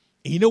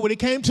 And you know what he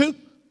came to?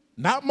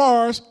 Not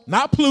Mars,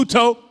 not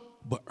Pluto,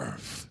 but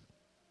earth.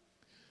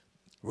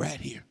 Right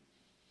here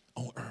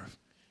on earth.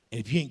 And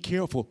if you ain't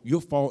careful,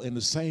 you'll fall in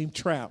the same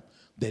trap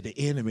that the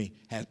enemy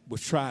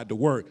was tried to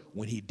work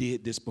when he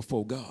did this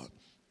before God.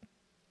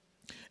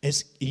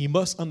 And you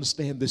must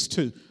understand this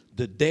too.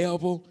 The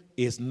devil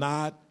is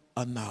not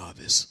a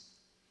novice.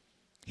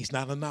 He's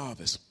not a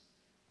novice.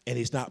 And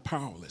he's not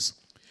powerless.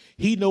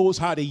 He knows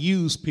how to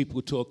use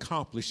people to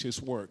accomplish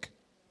his work.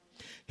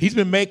 He's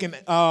been making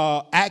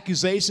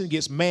accusations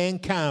against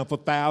mankind for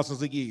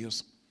thousands of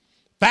years.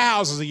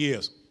 Thousands of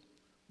years.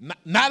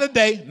 Not a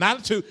day, not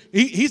a two.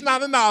 He's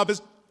not a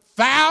novice.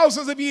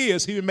 Thousands of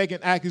years he's been making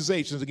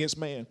accusations against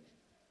man.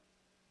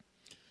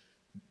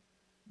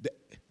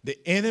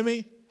 The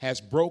enemy has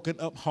broken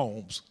up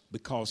homes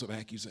because of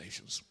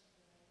accusations.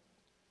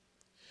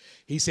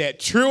 He said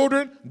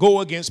children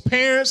go against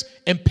parents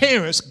and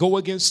parents go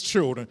against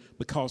children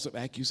because of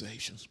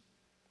accusations.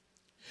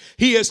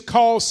 He has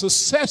caused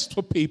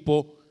successful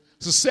people,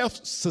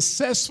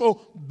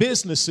 successful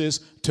businesses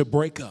to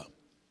break up.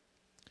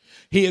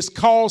 He has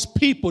caused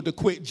people to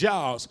quit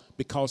jobs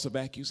because of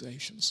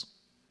accusations.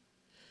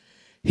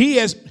 He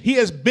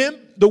has been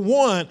the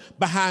one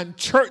behind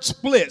church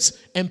splits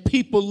and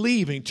people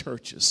leaving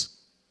churches.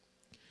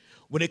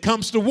 When it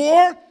comes to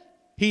war,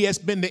 he has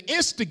been the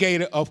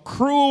instigator of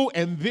cruel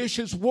and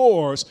vicious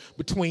wars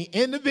between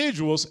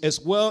individuals as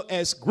well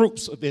as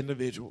groups of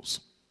individuals.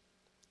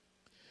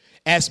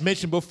 As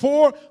mentioned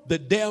before, the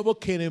devil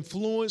can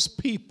influence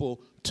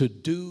people to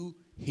do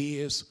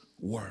his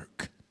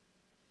work.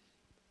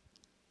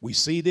 We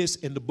see this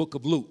in the book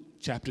of Luke,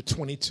 chapter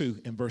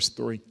 22 and verse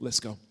 3.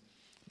 Let's go.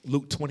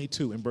 Luke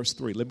 22 and verse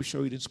 3. Let me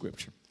show you the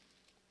scripture.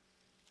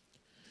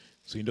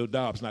 So you know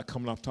Dobbs not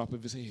coming off the top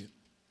of his head.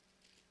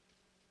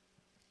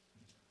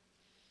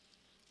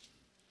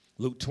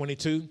 Luke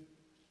 22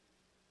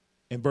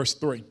 and verse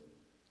 3.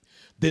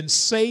 Then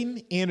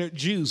Satan entered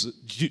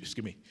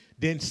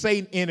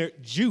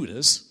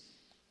Judas,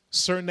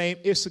 surnamed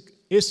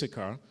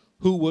Issachar,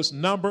 who was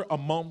numbered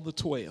among the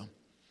 12.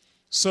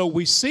 So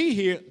we see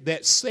here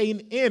that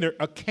Satan entered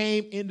or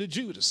came into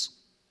Judas.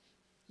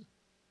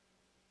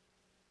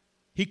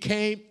 He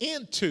came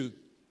into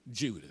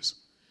Judas.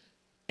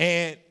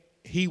 And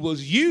he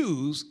was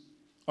used,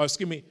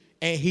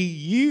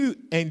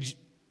 and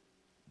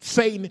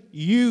Satan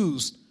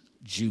used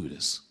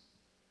Judas.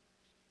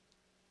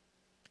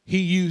 He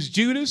used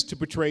Judas to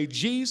betray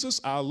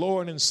Jesus, our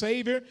Lord and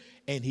Savior,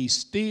 and he's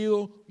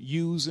still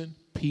using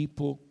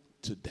people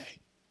today.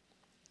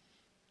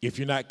 If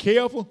you're not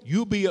careful,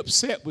 you'll be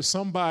upset with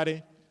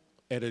somebody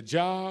at a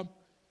job,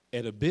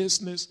 at a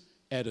business,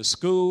 at a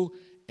school,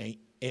 and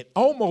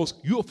almost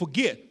you'll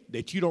forget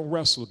that you don't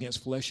wrestle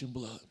against flesh and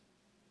blood,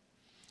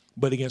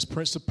 but against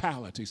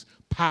principalities,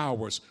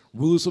 powers,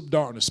 rulers of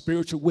darkness,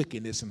 spiritual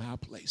wickedness in high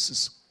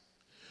places.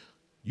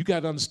 You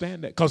got to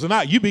understand that. Because if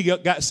not,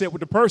 got set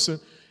with the person,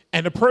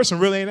 and the person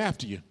really ain't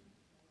after you.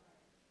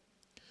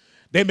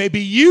 They may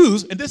be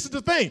used, and this is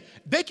the thing,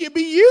 they can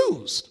be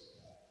used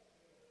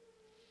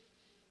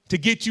to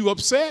get you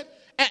upset.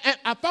 And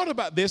I thought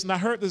about this, and I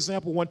heard this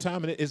example one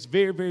time, and it's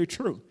very, very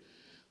true.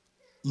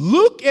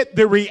 Look at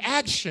the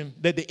reaction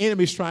that the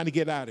enemy is trying to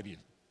get out of you.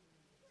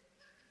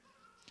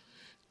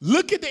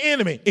 Look at the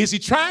enemy. Is he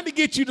trying to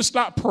get you to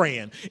stop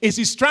praying? Is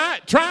he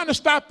trying to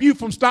stop you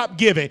from stop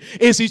giving?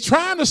 Is he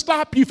trying to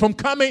stop you from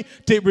coming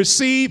to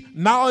receive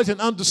knowledge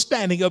and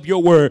understanding of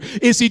your word?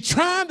 Is he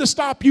trying to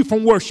stop you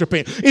from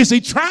worshiping? Is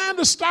he trying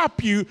to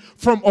stop you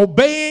from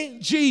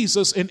obeying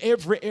Jesus in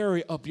every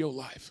area of your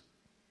life?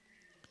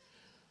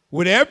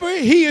 Whatever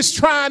he is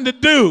trying to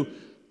do,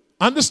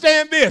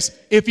 understand this.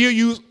 If you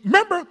use,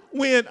 remember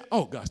when,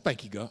 oh gosh,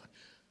 thank you, God.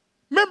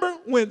 Remember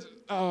when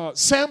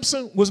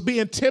Samson was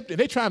being tempted,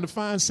 they trying to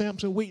find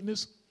Samson's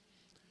weakness?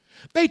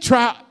 They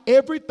tried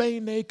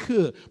everything they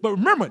could. But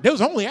remember, they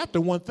was only after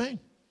one thing,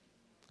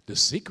 the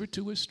secret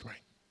to his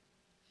strength.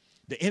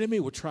 The enemy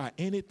will try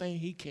anything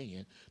he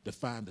can to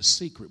find the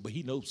secret, but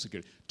he knows the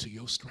secret to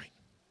your strength.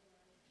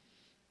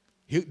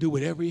 He'll do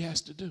whatever he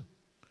has to do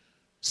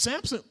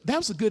Samson, that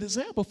was a good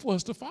example for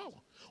us to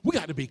follow. We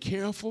got to be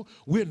careful.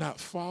 We're not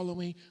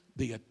following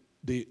the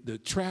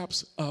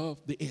traps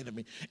of the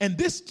enemy. And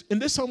this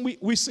something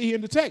we see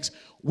in the text.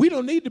 We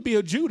don't need to be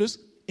a Judas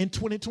in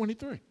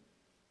 2023.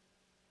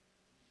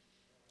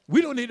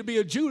 We don't need to be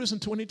a Judas in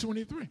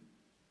 2023.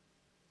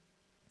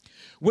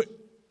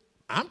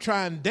 I'm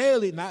trying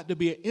daily not to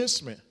be an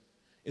instrument.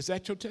 Is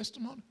that your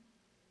testimony?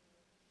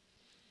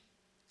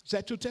 Is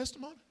that your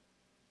testimony?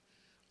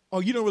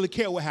 Oh, you don't really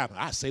care what happened.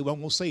 I say what I'm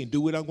going to say and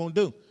do what I'm going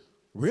to do.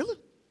 Really?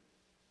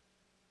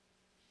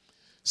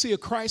 See, a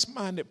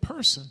Christ-minded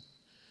person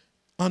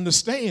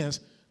understands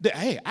that,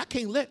 hey, I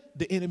can't let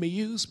the enemy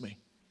use me.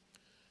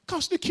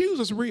 Because the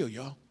accuser's real,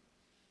 y'all.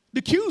 The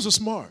accuser's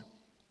smart.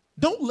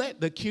 Don't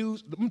let the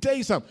accuser, let me tell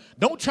you something.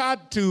 Don't try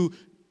to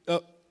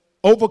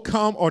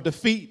overcome or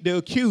defeat the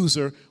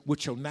accuser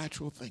with your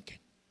natural thinking.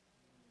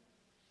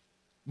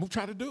 Don't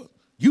try to do it.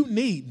 You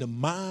need the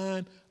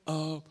mind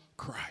of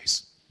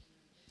Christ.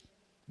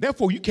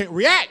 Therefore, you can't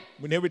react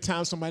when every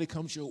time somebody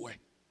comes your way.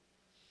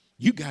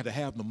 You got to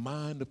have the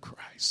mind of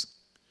Christ.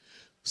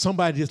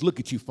 Somebody just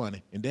look at you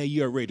funny, and there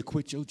you are ready to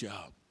quit your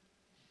job.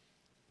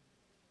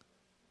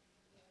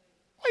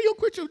 Why you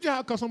quit your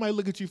job because somebody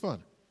look at you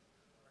funny?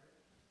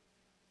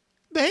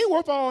 They ain't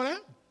worth all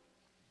that.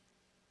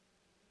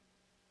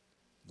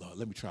 Lord,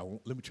 let me try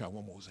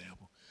one more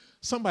example.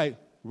 Somebody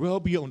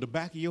rub you on the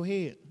back of your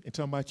head and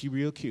talk about you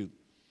real cute.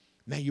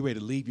 Now you're ready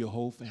to leave your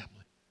whole family.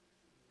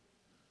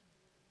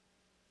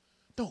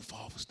 Don't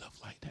fall for stuff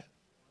like that.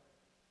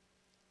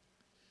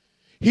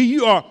 Here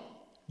you are,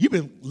 you've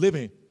been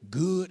living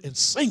good and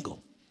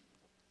single.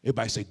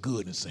 Everybody say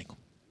good and single.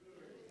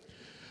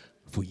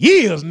 For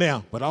years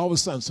now, but all of a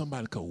sudden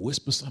somebody come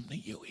whisper something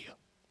in your ear.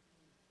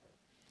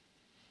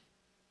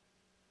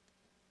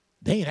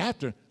 They ain't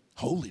after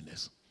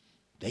holiness.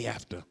 They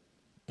after,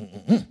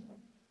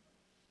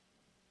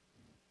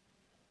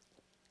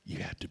 You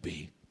have to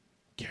be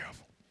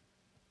careful.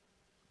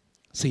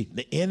 See,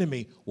 the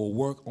enemy will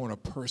work on a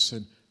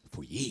person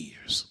for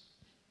years.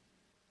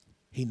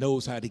 He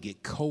knows how to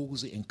get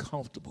cozy and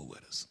comfortable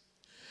with us,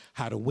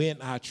 how to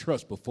win our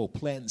trust before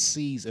planting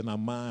seeds in our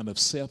mind of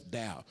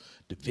self-doubt,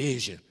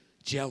 division,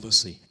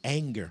 jealousy,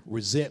 anger,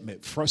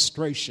 resentment,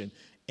 frustration,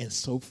 and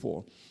so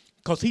forth.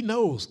 Because he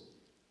knows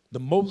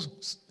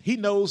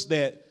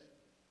that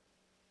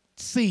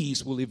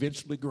seeds will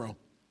eventually grow.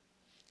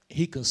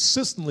 He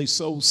consistently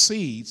sows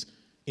seeds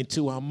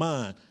into our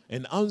mind.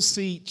 An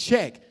unseed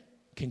check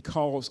can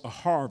cause a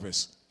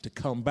harvest to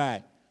come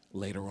back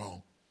later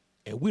on.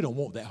 And we don't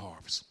want that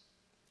harvest.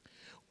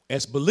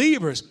 As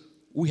believers,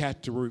 we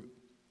have to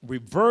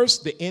reverse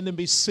the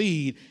enemy's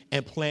seed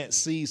and plant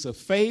seeds of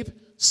faith,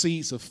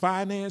 seeds of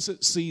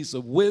finances, seeds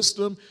of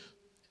wisdom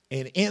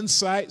and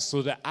insight,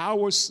 so that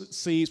our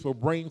seeds will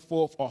bring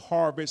forth a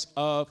harvest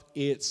of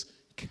its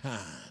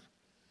kind,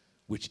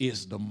 which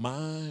is the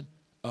mind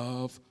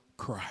of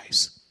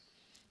Christ.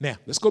 Now,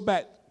 let's go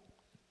back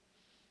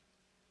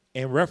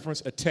and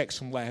reference a text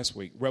from last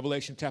week,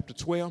 Revelation chapter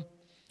 12,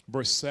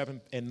 verse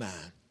 7 and 9.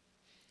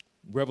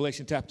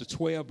 Revelation chapter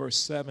 12, verse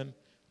 7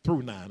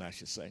 through 9, I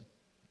should say.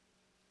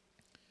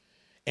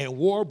 And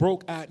war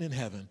broke out in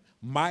heaven.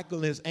 Michael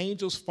and his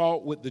angels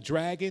fought with the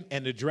dragon,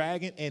 and the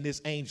dragon and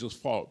his angels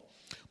fought.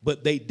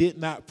 But they did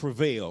not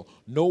prevail,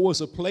 nor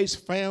was a place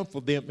found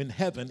for them in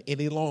heaven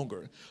any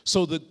longer.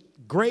 So the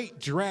great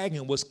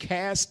dragon was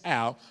cast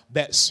out,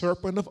 that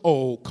serpent of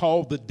old,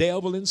 called the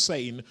devil and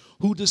Satan,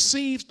 who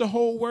deceives the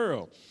whole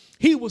world.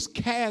 He was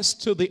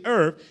cast to the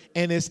earth,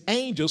 and his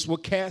angels were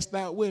cast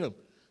out with him.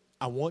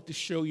 I want to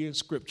show you in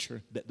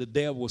Scripture that the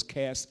devil was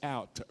cast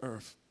out to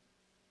earth.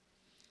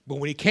 But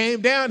when he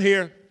came down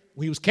here,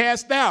 when he was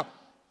cast out,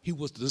 he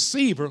was the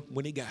deceiver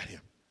when he got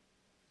here.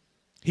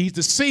 He's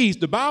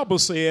deceived, the Bible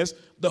says,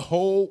 the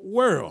whole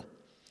world.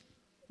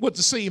 What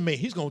deceive mean?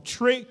 He's going to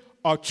trick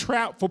or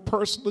trap for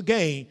personal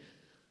gain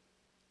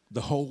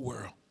the whole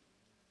world.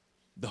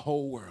 The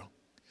whole world.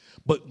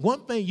 But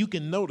one thing you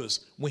can notice,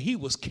 when he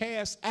was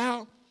cast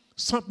out,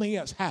 something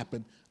else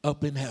happened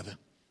up in heaven.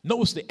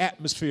 Notice the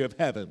atmosphere of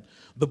heaven.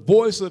 The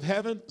voice of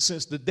heaven,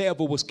 since the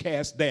devil was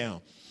cast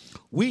down.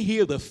 We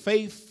hear the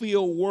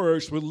faith-filled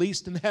words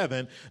released in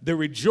heaven, the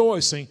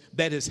rejoicing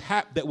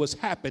that was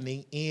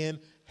happening in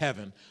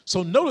heaven.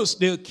 So notice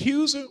the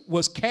accuser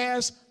was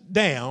cast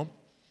down.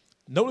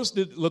 Notice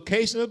the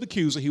location of the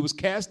accuser. He was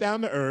cast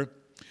down to earth.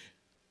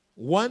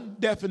 One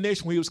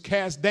definition, when he was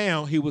cast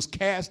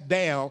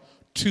down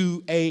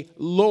to a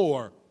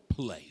lower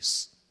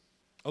place.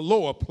 A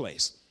lower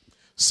place.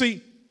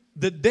 See,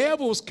 the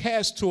devil was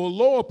cast to a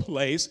lower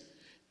place,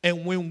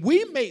 and when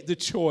we make the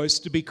choice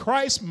to be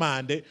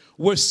Christ-minded,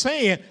 we're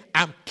saying,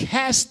 I'm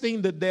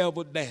casting the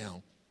devil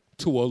down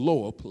to a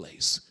lower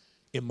place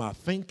in my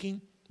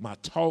thinking, my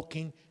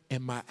talking,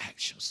 and my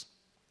actions.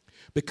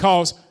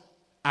 Because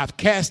I've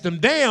cast him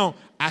down,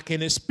 I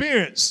can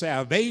experience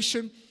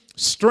salvation,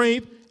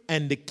 strength,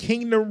 and the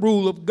kingdom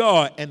rule of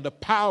God and the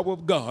power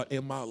of God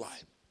in my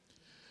life.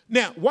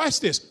 Now, watch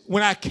this.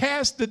 When I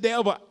cast the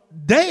devil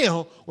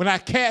down, when I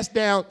cast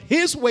down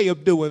his way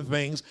of doing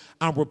things,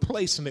 I'm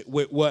replacing it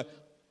with what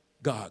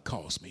God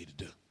calls me to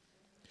do.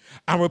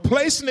 I'm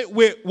replacing it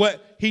with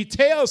what he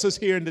tells us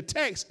here in the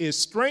text is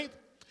strength,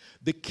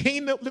 the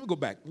kingdom. Let me go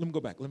back.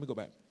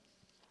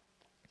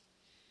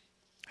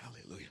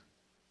 Hallelujah.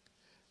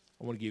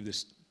 I want to give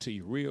this to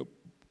you real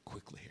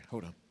quickly here.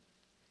 Hold on.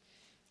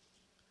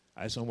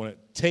 I just don't want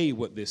to tell you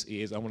what this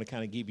is. I want to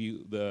kind of give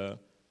you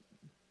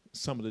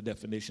some of the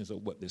definitions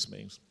of what this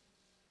means.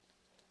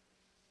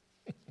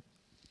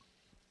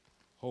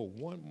 Hold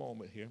one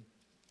moment here.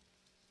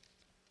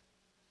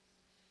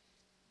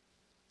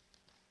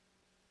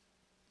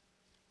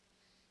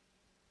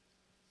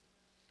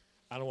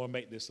 I don't want to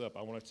make this up.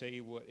 I want to tell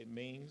you what it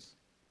means.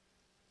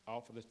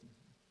 Off of this,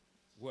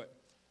 what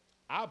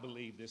I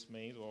believe this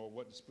means, or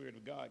what the Spirit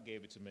of God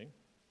gave it to me.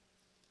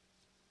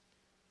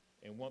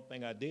 And one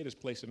thing I did is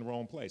place it in the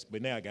wrong place.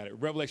 But now I got it.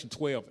 Revelation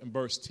 12 and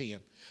verse 10.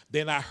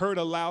 Then I heard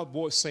a loud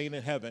voice saying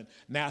in heaven,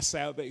 now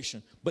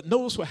salvation. But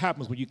notice what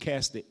happens when you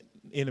cast the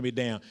enemy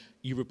down.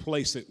 You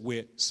replace it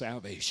with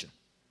salvation.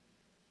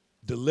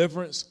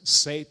 Deliverance,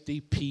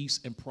 safety,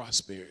 peace, and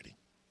prosperity.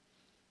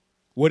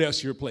 What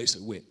else you replace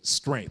it with?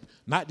 Strength.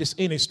 Not just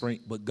any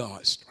strength, but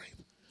God's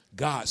strength.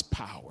 God's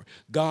power,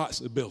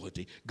 God's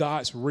ability,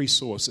 God's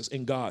resources,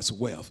 and God's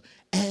wealth.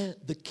 And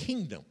the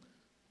kingdom,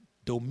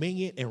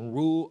 dominion, and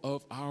rule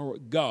of our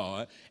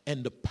God,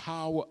 and the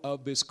power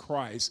of his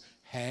Christ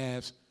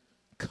have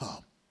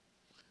come.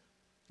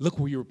 Look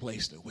where you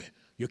replaced it with.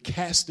 You're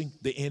casting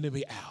the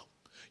enemy out.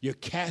 You're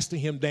casting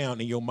him down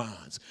in your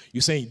minds.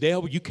 You're saying,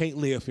 devil, you can't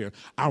live here.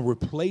 I'm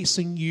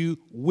replacing you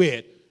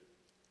with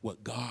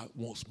what God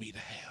wants me to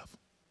have.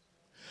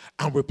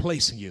 I'm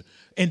replacing you.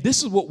 And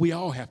this is what we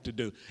all have to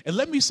do. And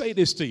let me say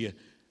this to you.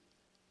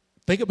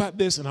 Think about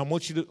this, and I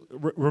want you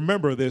to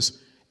remember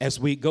this as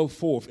we go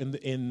forth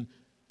in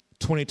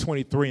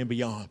 2023 and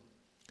beyond.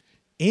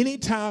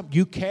 Anytime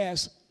you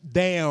cast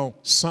down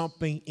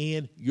something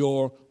in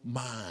your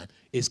mind,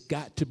 it's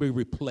got to be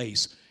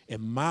replaced,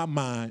 in my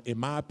mind, in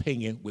my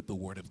opinion, with the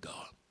Word of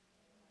God.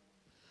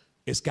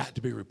 It's got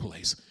to be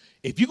replaced.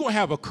 If you're going to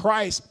have a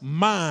Christ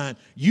mind,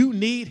 you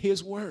need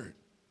his word.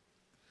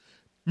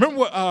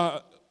 Remember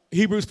what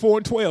Hebrews 4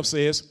 and 12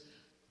 says?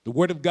 The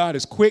word of God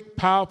is quick,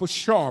 powerful,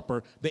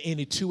 sharper than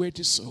any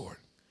two-edged sword.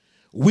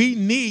 We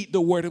need the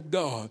word of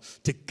God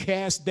to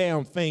cast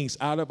down things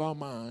out of our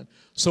mind.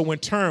 So in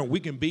turn,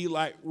 we can be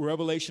like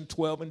Revelation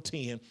 12 and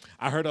 10.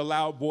 I heard a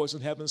loud voice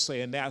in heaven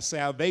saying, now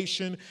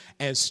salvation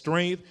and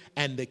strength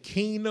and the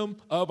kingdom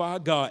of our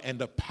God and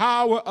the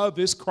power of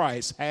his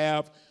Christ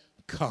have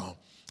come.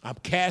 I'm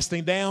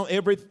casting down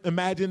every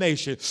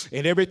imagination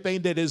and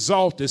everything that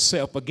exalts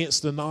itself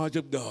against the knowledge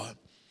of God.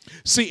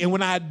 See, and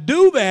when I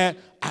do that,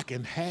 I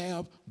can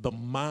have the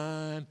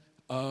mind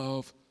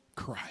of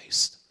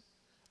Christ.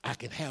 I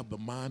can have the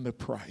mind of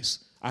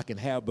Christ. I can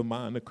have the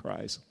mind of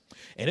Christ.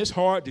 And it's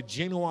hard to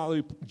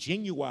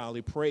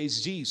genuinely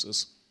praise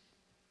Jesus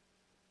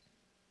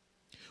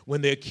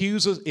when the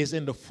accuser is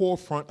in the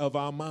forefront of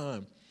our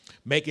mind,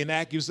 making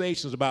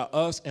accusations about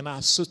us and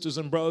our sisters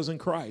and brothers in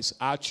Christ,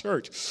 our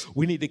church.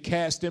 We need to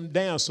cast them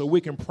down so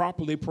we can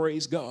properly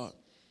praise God.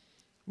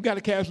 We got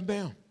to cast them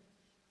down.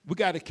 We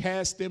got to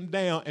cast them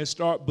down and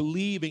start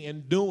believing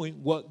and doing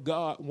what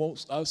God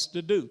wants us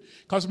to do.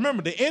 Because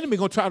remember, the enemy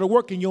going to try to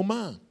work in your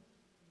mind.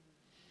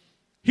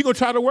 He's going to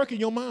try to work in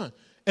your mind.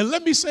 And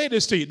let me say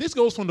this to you. This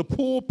goes from the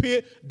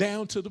pulpit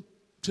down to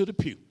the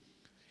pew.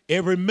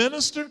 Every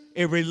minister,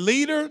 every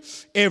leader,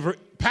 every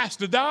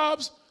Pastor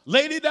Dobbs,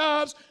 Lady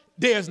Dobbs,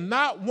 there's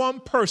not one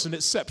person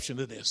exception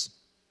to this.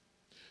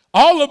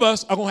 All of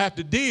us are going to have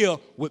to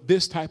deal with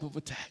this type of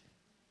attack.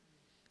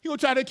 He's going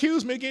to try to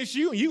accuse me against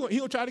you, and he's going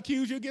to try to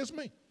accuse you against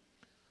me.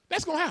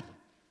 That's going to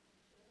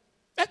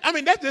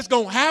happen. That's just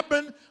going to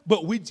happen,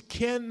 but we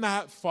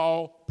cannot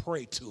fall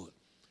prey to it.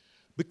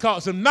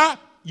 Because if not,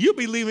 you'll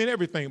be leaving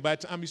everything by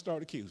the time you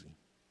start accusing.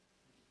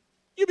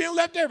 You'll be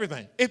left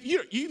everything. If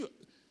you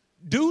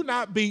do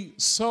not be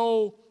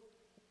so,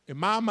 in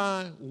my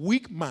mind,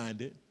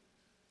 weak-minded,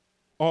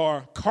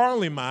 or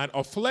carnally minded,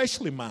 or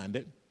fleshly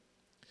minded,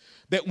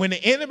 that when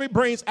the enemy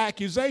brings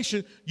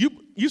accusation,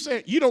 you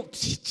say you don't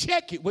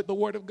check it with the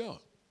word of God.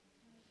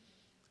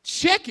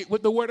 Check it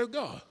with the word of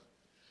God.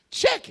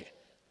 Check it.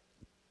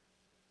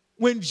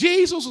 When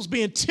Jesus was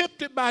being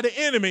tempted by the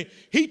enemy,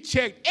 he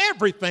checked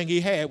everything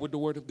he had with the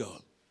word of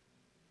God.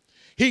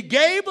 He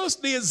gave us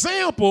the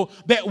example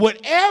that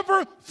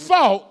whatever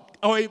thought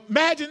or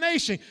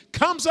imagination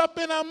comes up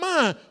in our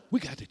mind, we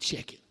got to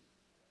check it.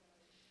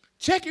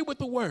 Check it with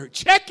the word.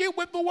 Check it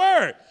with the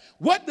word.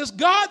 What does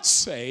God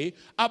say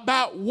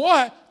about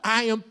what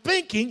I am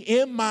thinking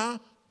in my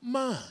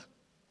mind?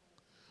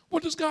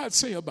 What does God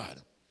say about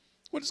it?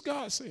 What does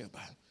God say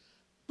about it?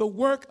 The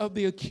work of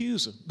the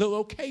accuser, the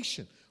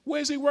location.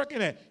 Where is he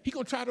working at? He's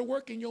going to try to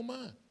work in your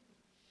mind.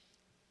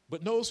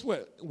 But notice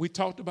what? We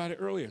talked about it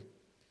earlier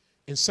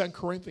in 2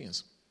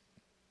 Corinthians.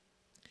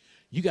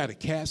 You got to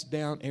cast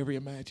down every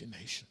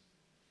imagination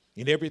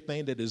and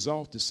everything that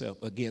exalts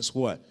itself against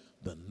what?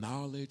 The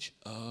knowledge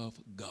of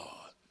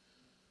God.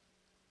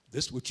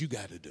 This is what you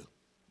got to do.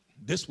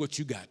 This is what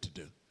you got to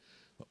do.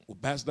 Well,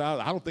 Pastor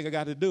Dobbs, I don't think I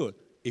got to do it.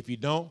 If you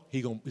don't,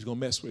 he's going to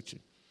mess with you.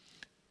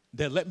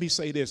 Then let me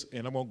say this,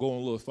 and I'm going to go on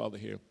a little further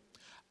here.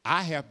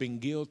 I have been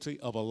guilty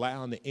of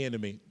allowing the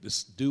enemy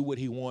to do what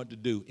he wanted to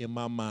do in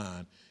my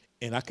mind,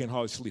 and I can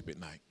hardly sleep at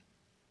night.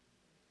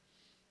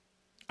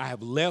 I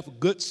have left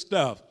good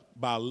stuff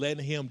by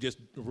letting him just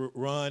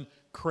run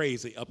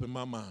crazy up in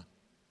my mind.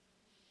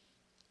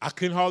 I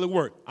couldn't hardly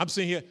work. I'm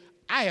sitting here.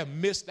 I have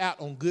missed out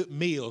on good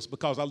meals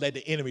because I let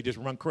the enemy just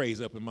run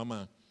crazy up in my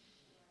mind.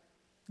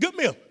 Good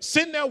meal.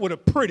 Sitting there with a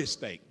pretty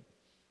steak.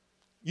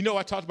 You know what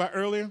I talked about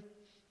earlier?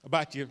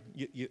 About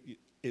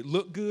it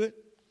looked good.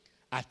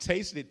 I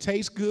tasted it,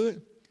 tastes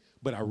good,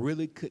 but I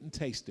really couldn't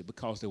taste it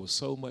because there was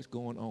so much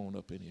going on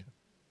up in here.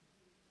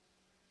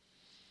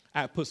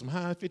 I put some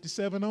Heinz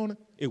 57 on it.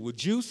 It was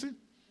juicy.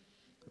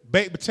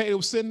 Baked potato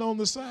was sitting on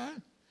the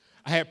side.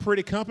 I had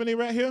pretty company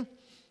right here.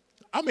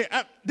 I mean,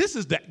 this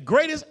is the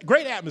great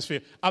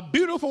atmosphere. A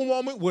beautiful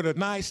woman with a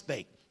nice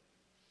steak.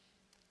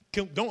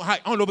 I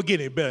don't ever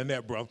get any better than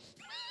that, bro.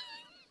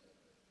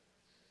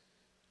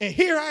 And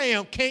here I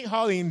am, can't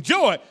hardly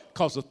enjoy it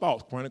because the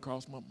thoughts running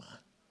across my mind.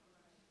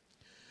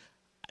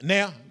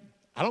 Now,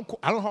 I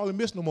don't hardly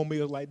miss no more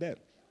meals like that.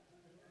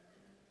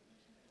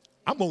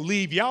 I'm going to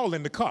leave y'all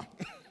in the car.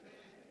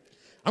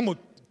 I'm going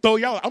to throw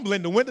y'all, I'm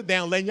letting the window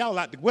down, letting y'all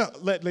out.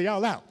 Let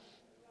y'all out.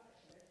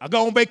 I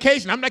go on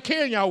vacation. I'm not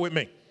carrying y'all with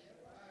me.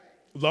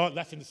 Lord,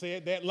 I shouldn't have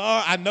said that.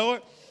 Lord, I know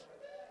it.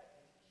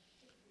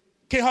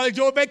 Can't hardly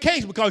enjoy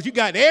vacation because you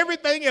got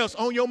everything else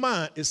on your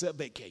mind except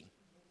vacation.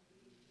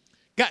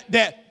 Got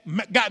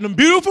them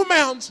beautiful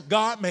mountains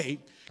God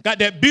made. Got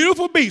that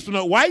beautiful beach from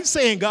the white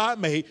sand God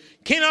made.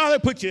 Can't hardly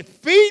put your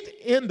feet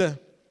in the,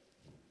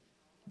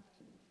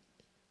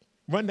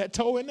 run that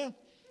toe in there.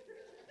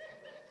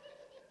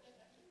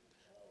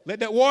 Let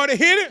that water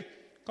hit it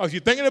because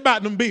you're thinking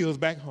about them bills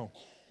back home.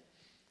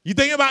 You're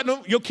thinking about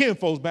them, your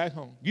kinfolks back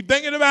home. You're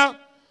thinking about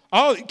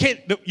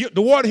the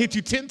water hit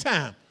you 10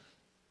 times.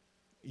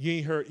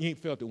 You ain't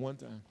felt it one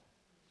time.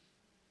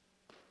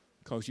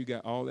 Because you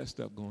got all that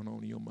stuff going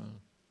on in your mind.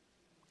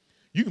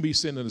 You can be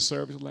sitting in a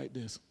service like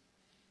this,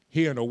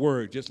 hearing a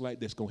word just like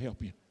this going to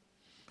help you.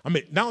 I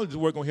mean, not only is this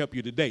word going to help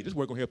you today, this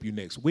word going to help you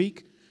next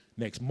week,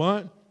 next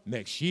month,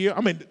 next year.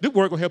 I mean, this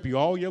word going to help you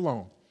all year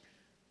long.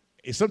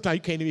 And sometimes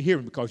you can't even hear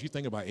him because you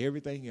think about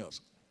everything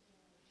else.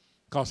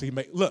 Because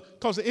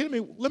the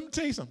enemy, let me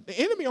tell you something. The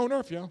enemy on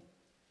earth, y'all.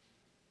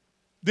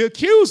 The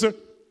accuser,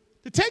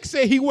 the text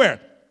said he where?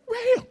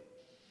 Right here.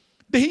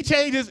 Did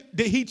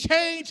he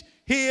change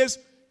his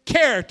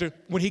character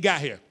when he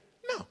got here?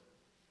 No.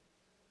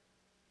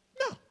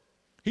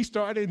 He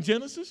started in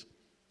Genesis,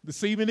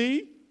 deceiving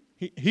Eve.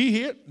 He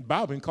here, the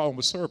Bible didn't call him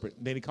a serpent.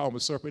 Then he called him a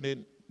serpent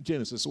in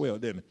Genesis as well,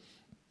 didn't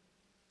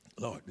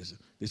he? Lord, this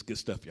is good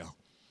stuff, y'all.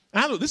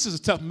 And I know this is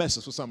a tough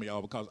message for some of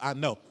y'all because I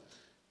know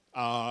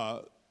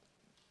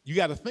you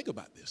got to think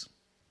about this.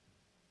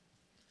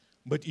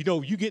 But,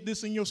 you get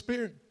this in your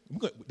spirit.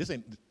 This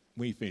ain't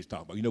when you finish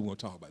talking about it. We're going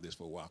to talk about this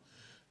for a while.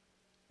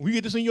 When you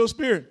get this in your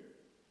spirit,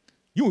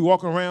 you be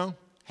walking around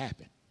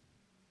happy.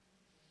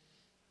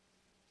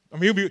 I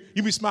mean,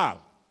 you be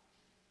smiling.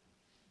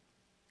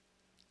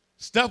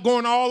 Stuff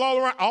going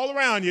all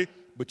around you,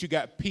 but you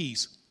got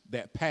peace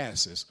that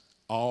passes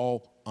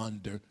all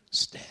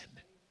understanding.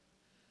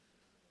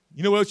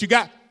 You know what else you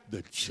got?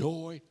 The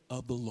joy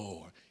of the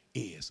Lord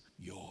is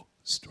your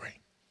strength.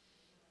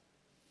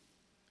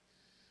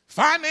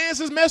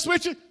 Finances mess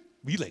with you?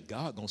 You let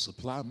God gonna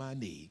supply my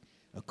need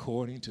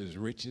according to his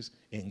riches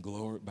and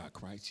glory by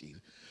Christ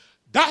Jesus.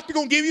 Doctor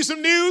gonna give you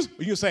some news?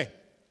 Or you say,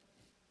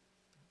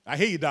 I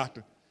hear you,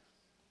 doctor.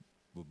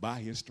 But by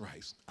his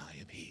stripes, I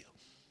am healed.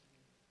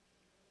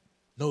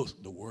 Notice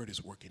the word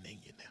is working in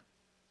you now.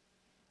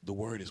 The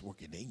word is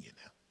working in you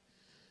now.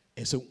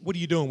 And so what are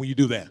you doing when you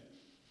do that?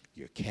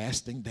 You're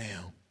casting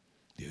down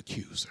the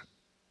accuser.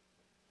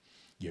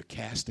 You're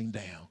casting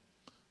down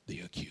the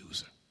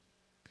accuser.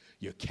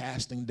 You're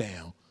casting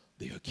down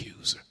the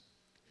accuser.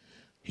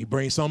 He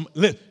brings some,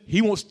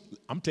 he wants,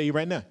 I'm telling you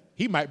right now,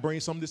 he might bring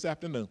some this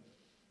afternoon,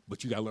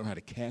 but you got to learn how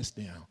to cast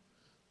down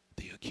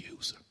the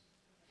accuser.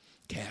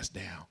 Cast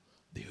down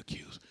the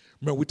accuser.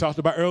 Remember we talked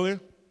about earlier?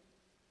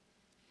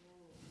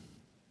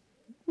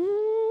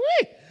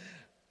 Woo-wee.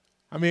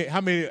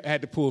 How many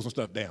had to pull some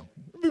stuff down?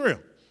 Be real.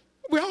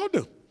 We all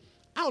do.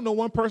 I don't know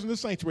one person in the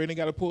sanctuary that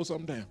got to pull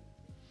something down.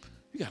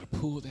 You got to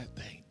pull that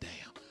thing down.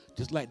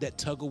 Just like that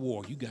tug of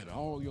war. You got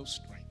all your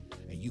strength,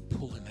 and you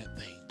pulling that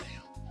thing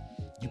down.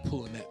 You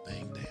pulling that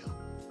thing down.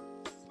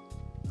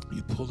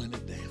 You pulling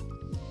it down.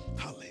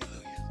 Hallelujah.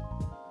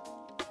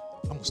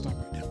 I'm going to stop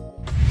right now.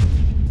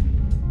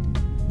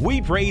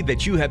 We pray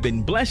that you have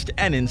been blessed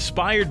and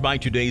inspired by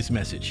today's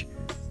message.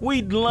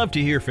 We'd love to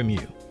hear from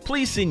you.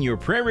 Please send your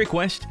prayer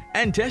requests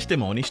and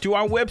testimonies to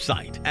our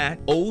website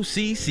at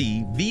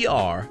occvr.org.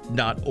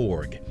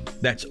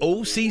 That's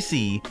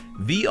occvr.org.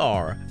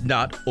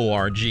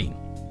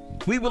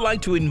 We would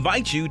like to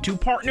invite you to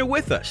partner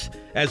with us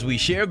as we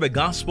share the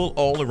gospel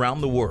all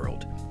around the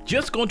world.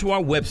 Just go to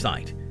our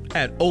website,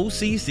 at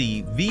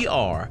occvr.org.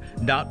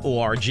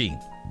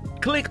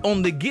 Click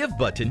on the Give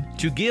button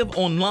to give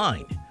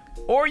online,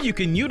 or you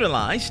can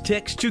utilize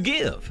Text to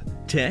Give.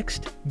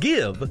 Text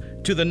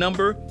GIVE to the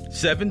number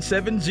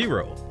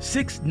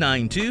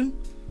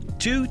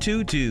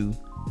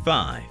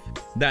 770-692-2225.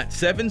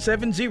 That's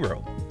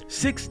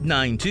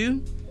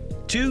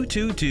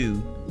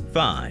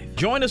 770-692-2225.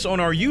 Join us on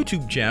our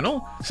YouTube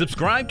channel,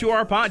 subscribe to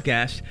our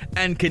podcast,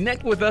 and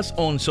connect with us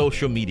on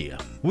social media.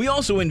 We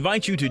also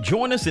invite you to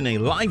join us in a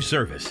live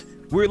service.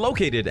 We're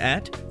located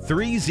at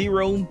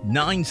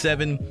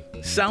 3097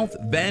 South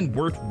Van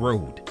Wert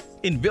Road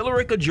in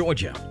Villarica,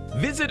 Georgia.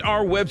 Visit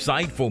our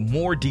website for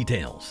more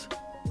details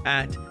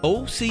at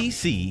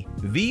occvr.org.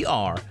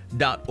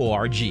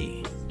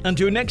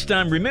 Until next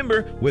time,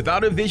 remember,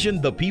 without a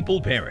vision, the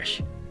people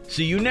perish.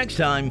 See you next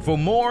time for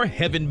more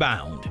Heaven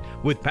Bound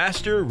with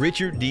Pastor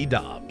Richard D.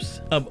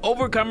 Dobbs of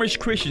Overcomers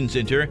Christian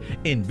Center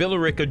in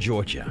Villarica,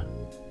 Georgia.